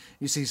DVD.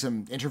 You see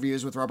some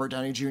interviews with Robert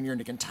Downey Jr., and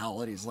you can tell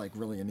that he's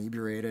really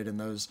inebriated in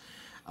those.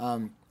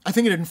 I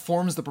think it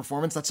informs the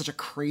performance. That's such a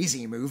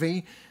crazy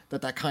movie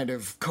that kind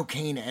of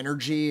cocaine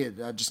energy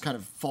just kind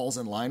of falls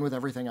in line with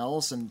everything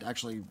else, and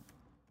actually,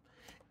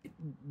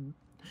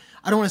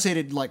 I don't want to say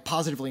it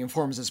positively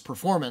informs his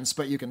performance,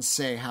 but you can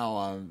say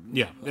how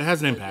it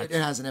has an impact.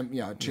 It has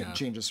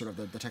changes sort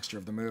of the texture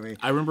of the movie.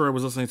 I remember I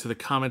was listening to the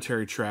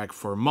commentary track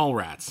for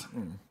Mallrats,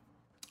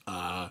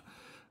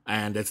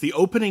 and it's the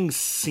opening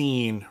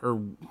scene,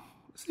 or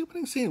it's the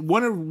opening scene.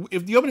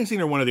 If the opening scene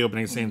or one of the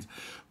opening scenes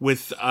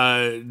with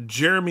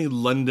Jeremy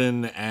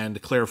London and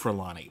Claire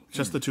Forlani,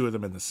 just the two of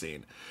them in the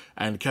scene,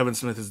 and Kevin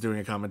Smith is doing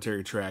a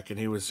commentary track, and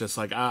he was just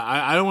like,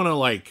 I don't want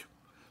to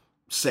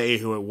say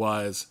who it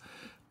was.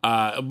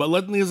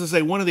 But needless to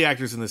say, one of the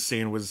actors in this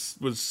scene was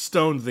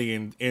stoned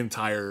the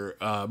entire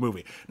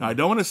movie. Now, I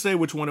don't want to say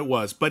which one it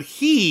was, but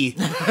he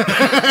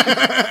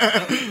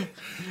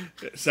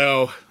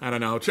So I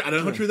don't know. I don't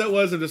know how true that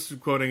was. I'm just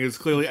quoting. It was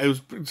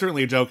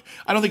certainly a joke.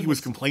 I don't think he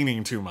was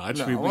complaining too much.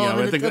 No,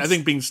 I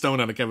think being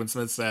stoned on a Kevin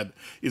Smith set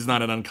is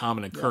not an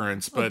uncommon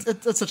occurrence. But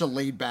it's such a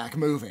laid back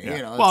movie. yeah.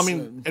 You know, well, I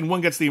mean, and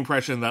one gets the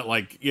impression that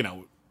what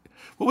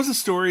was the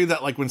story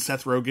that when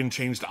Seth Rogen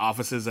changed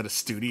offices at a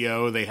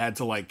studio, they had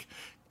to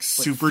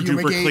super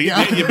duper clean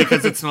it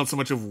because it smelled so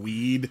much of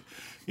weed.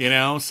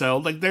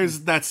 So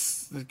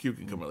you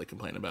can really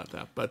complain about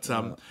that, but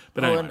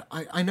anyway. And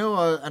I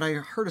know, and I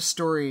heard a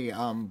story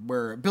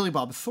where Billy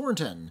Bob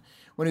Thornton,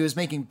 when he was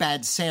making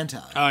Bad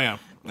Santa, oh yeah,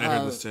 I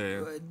heard this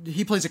too.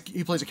 He plays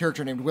a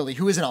character named Willie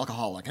who is an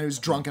alcoholic and who's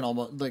drunk in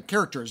almost the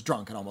character is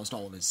drunk in almost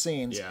all of his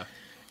scenes. Yeah,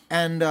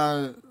 and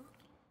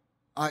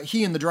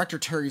he and the director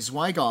Terry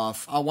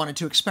Zwigoff wanted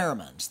to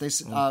experiment.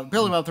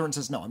 Billy Bob Thornton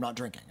says, "No, I'm not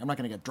drinking. I'm not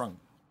going to get drunk."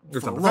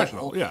 It's not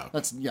professional, yeah.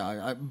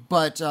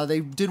 But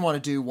they did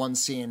want to do one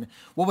scene.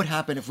 What would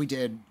happen if we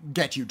did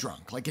get you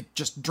drunk?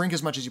 Just drink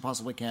as much as you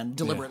possibly can,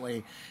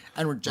 deliberately,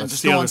 and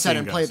just go on set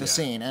and play the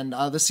scene. And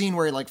the scene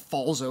where he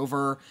fall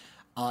over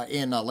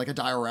in a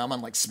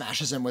diorama and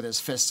smashes him with his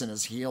fists and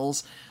his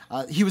heels.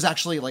 He was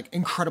actually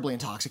incredibly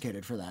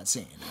intoxicated for that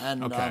scene.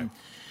 And okay.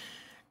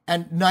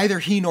 And neither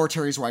he nor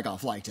Terry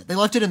Zwigoff liked it. They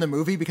left it in the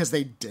movie because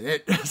they did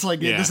it. It's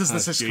this is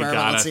this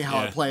experiment. Let's see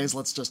how it plays.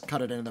 Let's just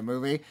cut it into the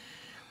movie.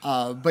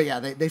 But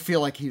yeah, they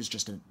feel like he was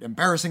just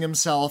embarrassing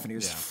himself and he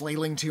was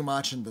flailing too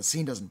much and the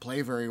scene doesn't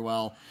play very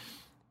well.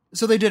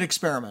 So they did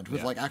experiment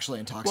with actually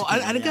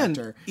intoxicating and again,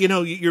 actor.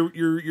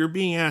 You're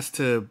being asked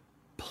to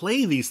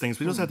play these things,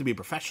 but you don't have to be a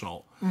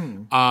professional.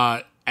 And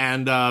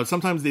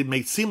sometimes they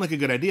may seem like a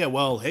good idea.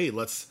 Well, hey,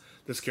 this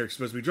character's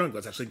supposed to be drunk.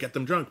 Let's actually get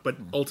them drunk. But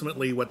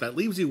ultimately, what that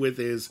leaves you with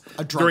is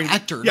a drunk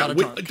actor, not a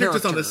drunk character. They're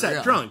just on the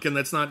set drunk, and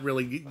that's not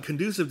really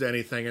conducive to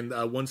anything.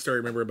 And one story I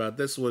remember about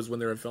this was when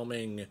they were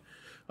filming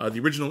the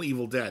original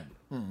Evil Dead,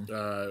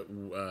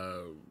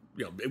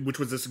 which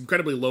was this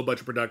incredibly low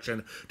budget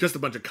production, just a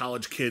bunch of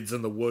college kids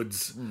in the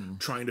woods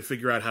trying to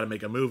figure out how to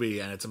make a movie,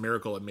 and it's a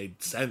miracle it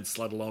made sense,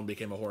 let alone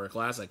became a horror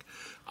classic.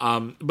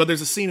 But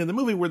there's a scene in the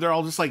movie where they're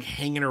all just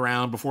hanging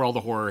around before all the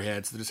horror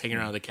hits. They're just hanging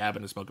around in the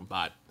cabin and smoking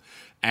pot,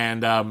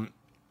 and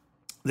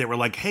they were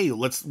like, hey,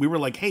 let's be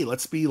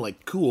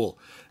cool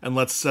and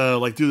let's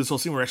do this whole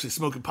scene where we're actually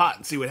smoking pot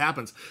and see what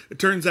happens. It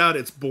turns out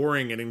it's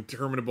boring and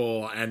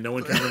interminable and no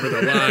one can remember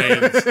the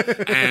lines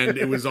and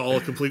it was all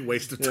a complete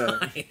waste of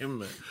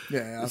time.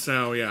 Yeah.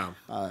 So, yeah.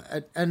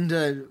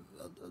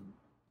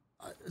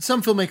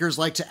 Some filmmakers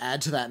like to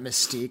add to that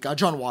mystique.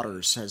 John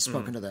Waters has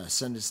spoken to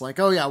this and it's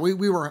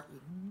we were...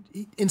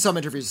 In some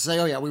interviews,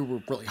 say, we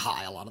were really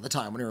high a lot of the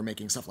time when we were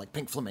making stuff like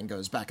Pink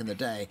Flamingos back in the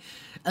day.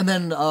 And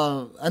then,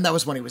 and that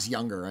was when he was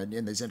younger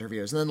in these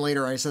interviews. And then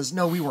later he says,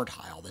 no, we weren't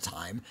high all the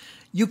time.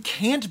 You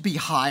can't be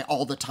high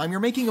all the time. You're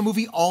making a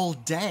movie all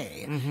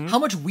day. Mm-hmm. How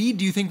much weed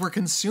do you think we're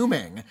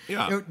consuming?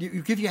 Yeah.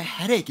 You give you a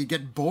headache. You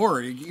get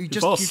bored. You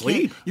just fall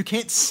asleep. You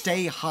can't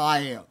stay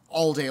high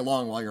all day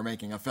long while you're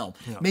making a film.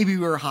 Yeah. Maybe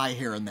we were high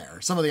here and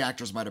there. Some of the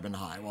actors might have been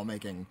high while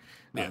making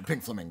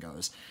Pink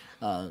Flamingos.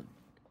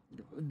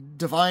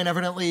 Divine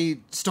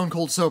evidently stone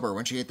cold sober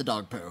when she ate the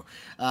dog poo.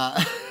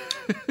 That's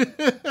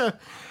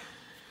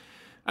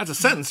a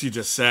sentence you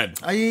just said.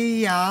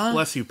 Yeah.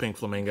 Bless you, Pink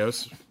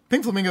Flamingos.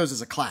 Pink Flamingos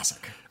is a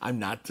classic. I'm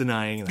not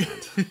denying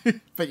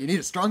that. But you need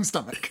a strong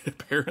stomach.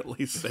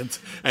 Apparently,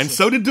 and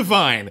so did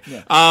Divine.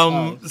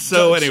 Yeah.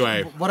 So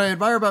anyway. What I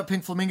admire about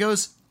Pink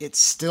Flamingos, it's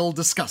still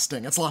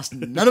disgusting. It's lost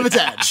none of its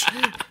edge.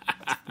 It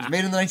was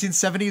made in the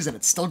 1970s and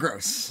it's still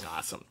gross.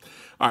 Awesome.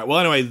 All right. Well,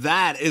 anyway,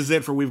 that is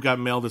it for We've Got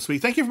Mail this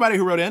week. Thank you, everybody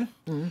who wrote in.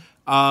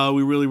 Mm-hmm.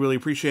 We really, really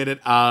appreciate it.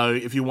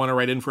 If you want to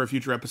write in for a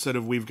future episode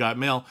of We've Got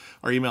Mail,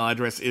 our email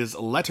address is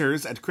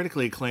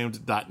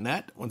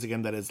letters@criticallyacclaimed.net. Once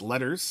again, that is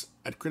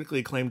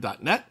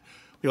letters@criticallyacclaimed.net.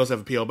 We also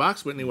have a P.O.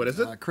 Box. Whitney, what is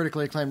it?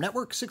 Critically Acclaimed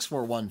Network,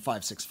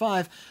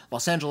 641-565,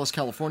 Los Angeles,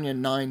 California,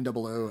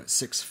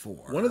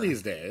 90064. One of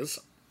these days,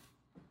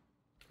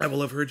 I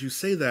will have heard you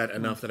say that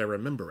enough that I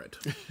remember it.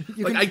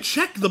 I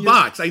checked the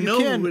box. I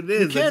know who it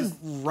is. You can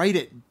write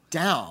it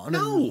down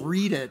and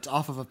read it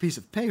off of a piece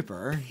of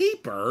paper.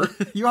 Paper?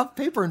 You have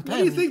paper and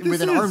pen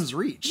within arm's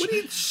reach.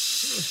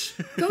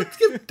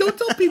 Don't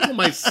tell people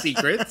my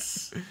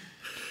secrets.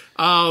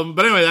 But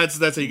anyway,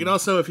 that's it. You can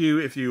also, if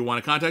you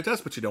want to contact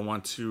us, but you don't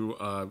want to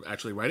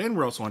actually write in,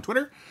 we're also on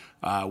Twitter.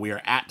 We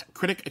are at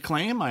Critic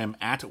Acclaim. I am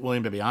at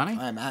William Bibiani.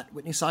 I am at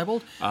Whitney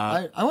Seibold.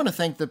 I want to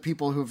thank the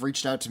people who've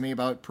reached out to me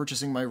about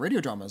purchasing my radio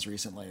dramas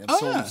recently.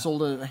 I've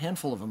sold a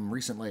handful of them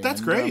recently.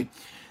 That's great.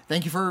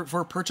 Thank you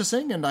for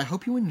purchasing, and I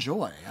hope you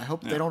enjoy. I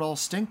hope they don't all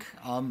stink.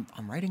 I'm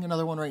writing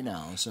another one right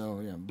now,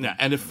 so yeah. Yeah,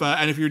 and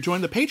if you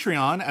join the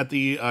Patreon at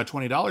the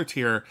 $20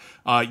 tier,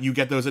 you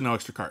get those at no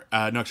extra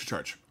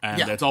charge,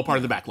 and it's all part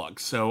of the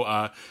backlog.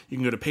 So you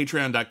can go to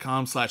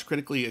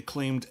patreon.com/critically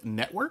acclaimed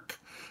network,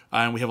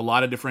 and we have a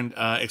lot of different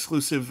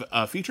exclusive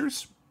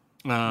features.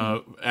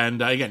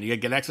 And again, you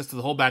get access to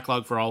the whole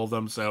backlog for all of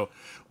them. So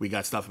we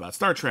got stuff about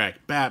Star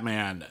Trek,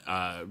 Batman,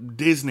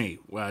 Disney.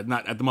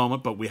 Not at the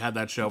moment, but we had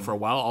that show for a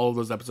while. All of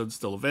those episodes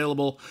still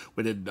available.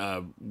 We did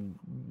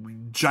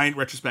giant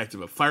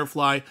retrospective of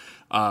Firefly.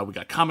 We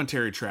got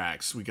commentary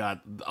tracks. We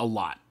got a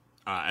lot.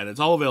 And it's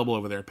all available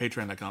over there at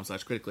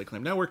patreon.com/critically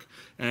acclaimed network.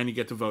 And you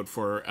get to vote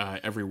for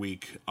every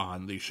week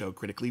on the show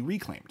Critically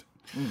Reclaimed.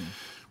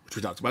 Which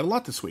we talked about a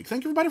lot this week.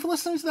 Thank you, everybody, for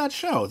listening to that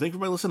show. Thank you,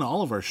 everybody, for listening to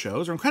all of our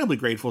shows. We're incredibly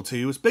grateful to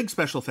you. It's a big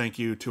special thank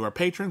you to our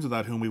patrons,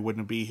 without whom we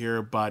wouldn't be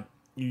here. But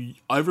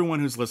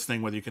everyone who's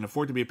listening, whether you can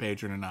afford to be a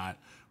patron or not,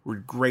 we're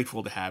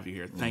grateful to have you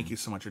here. Thank you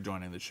so much for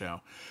joining the show.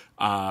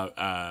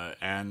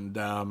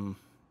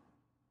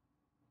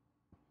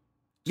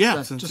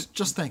 Yeah,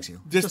 just thanks you.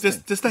 Just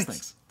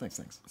thanks.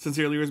 Thanks.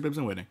 Sincerely yours, Bibbs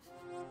and Whitney.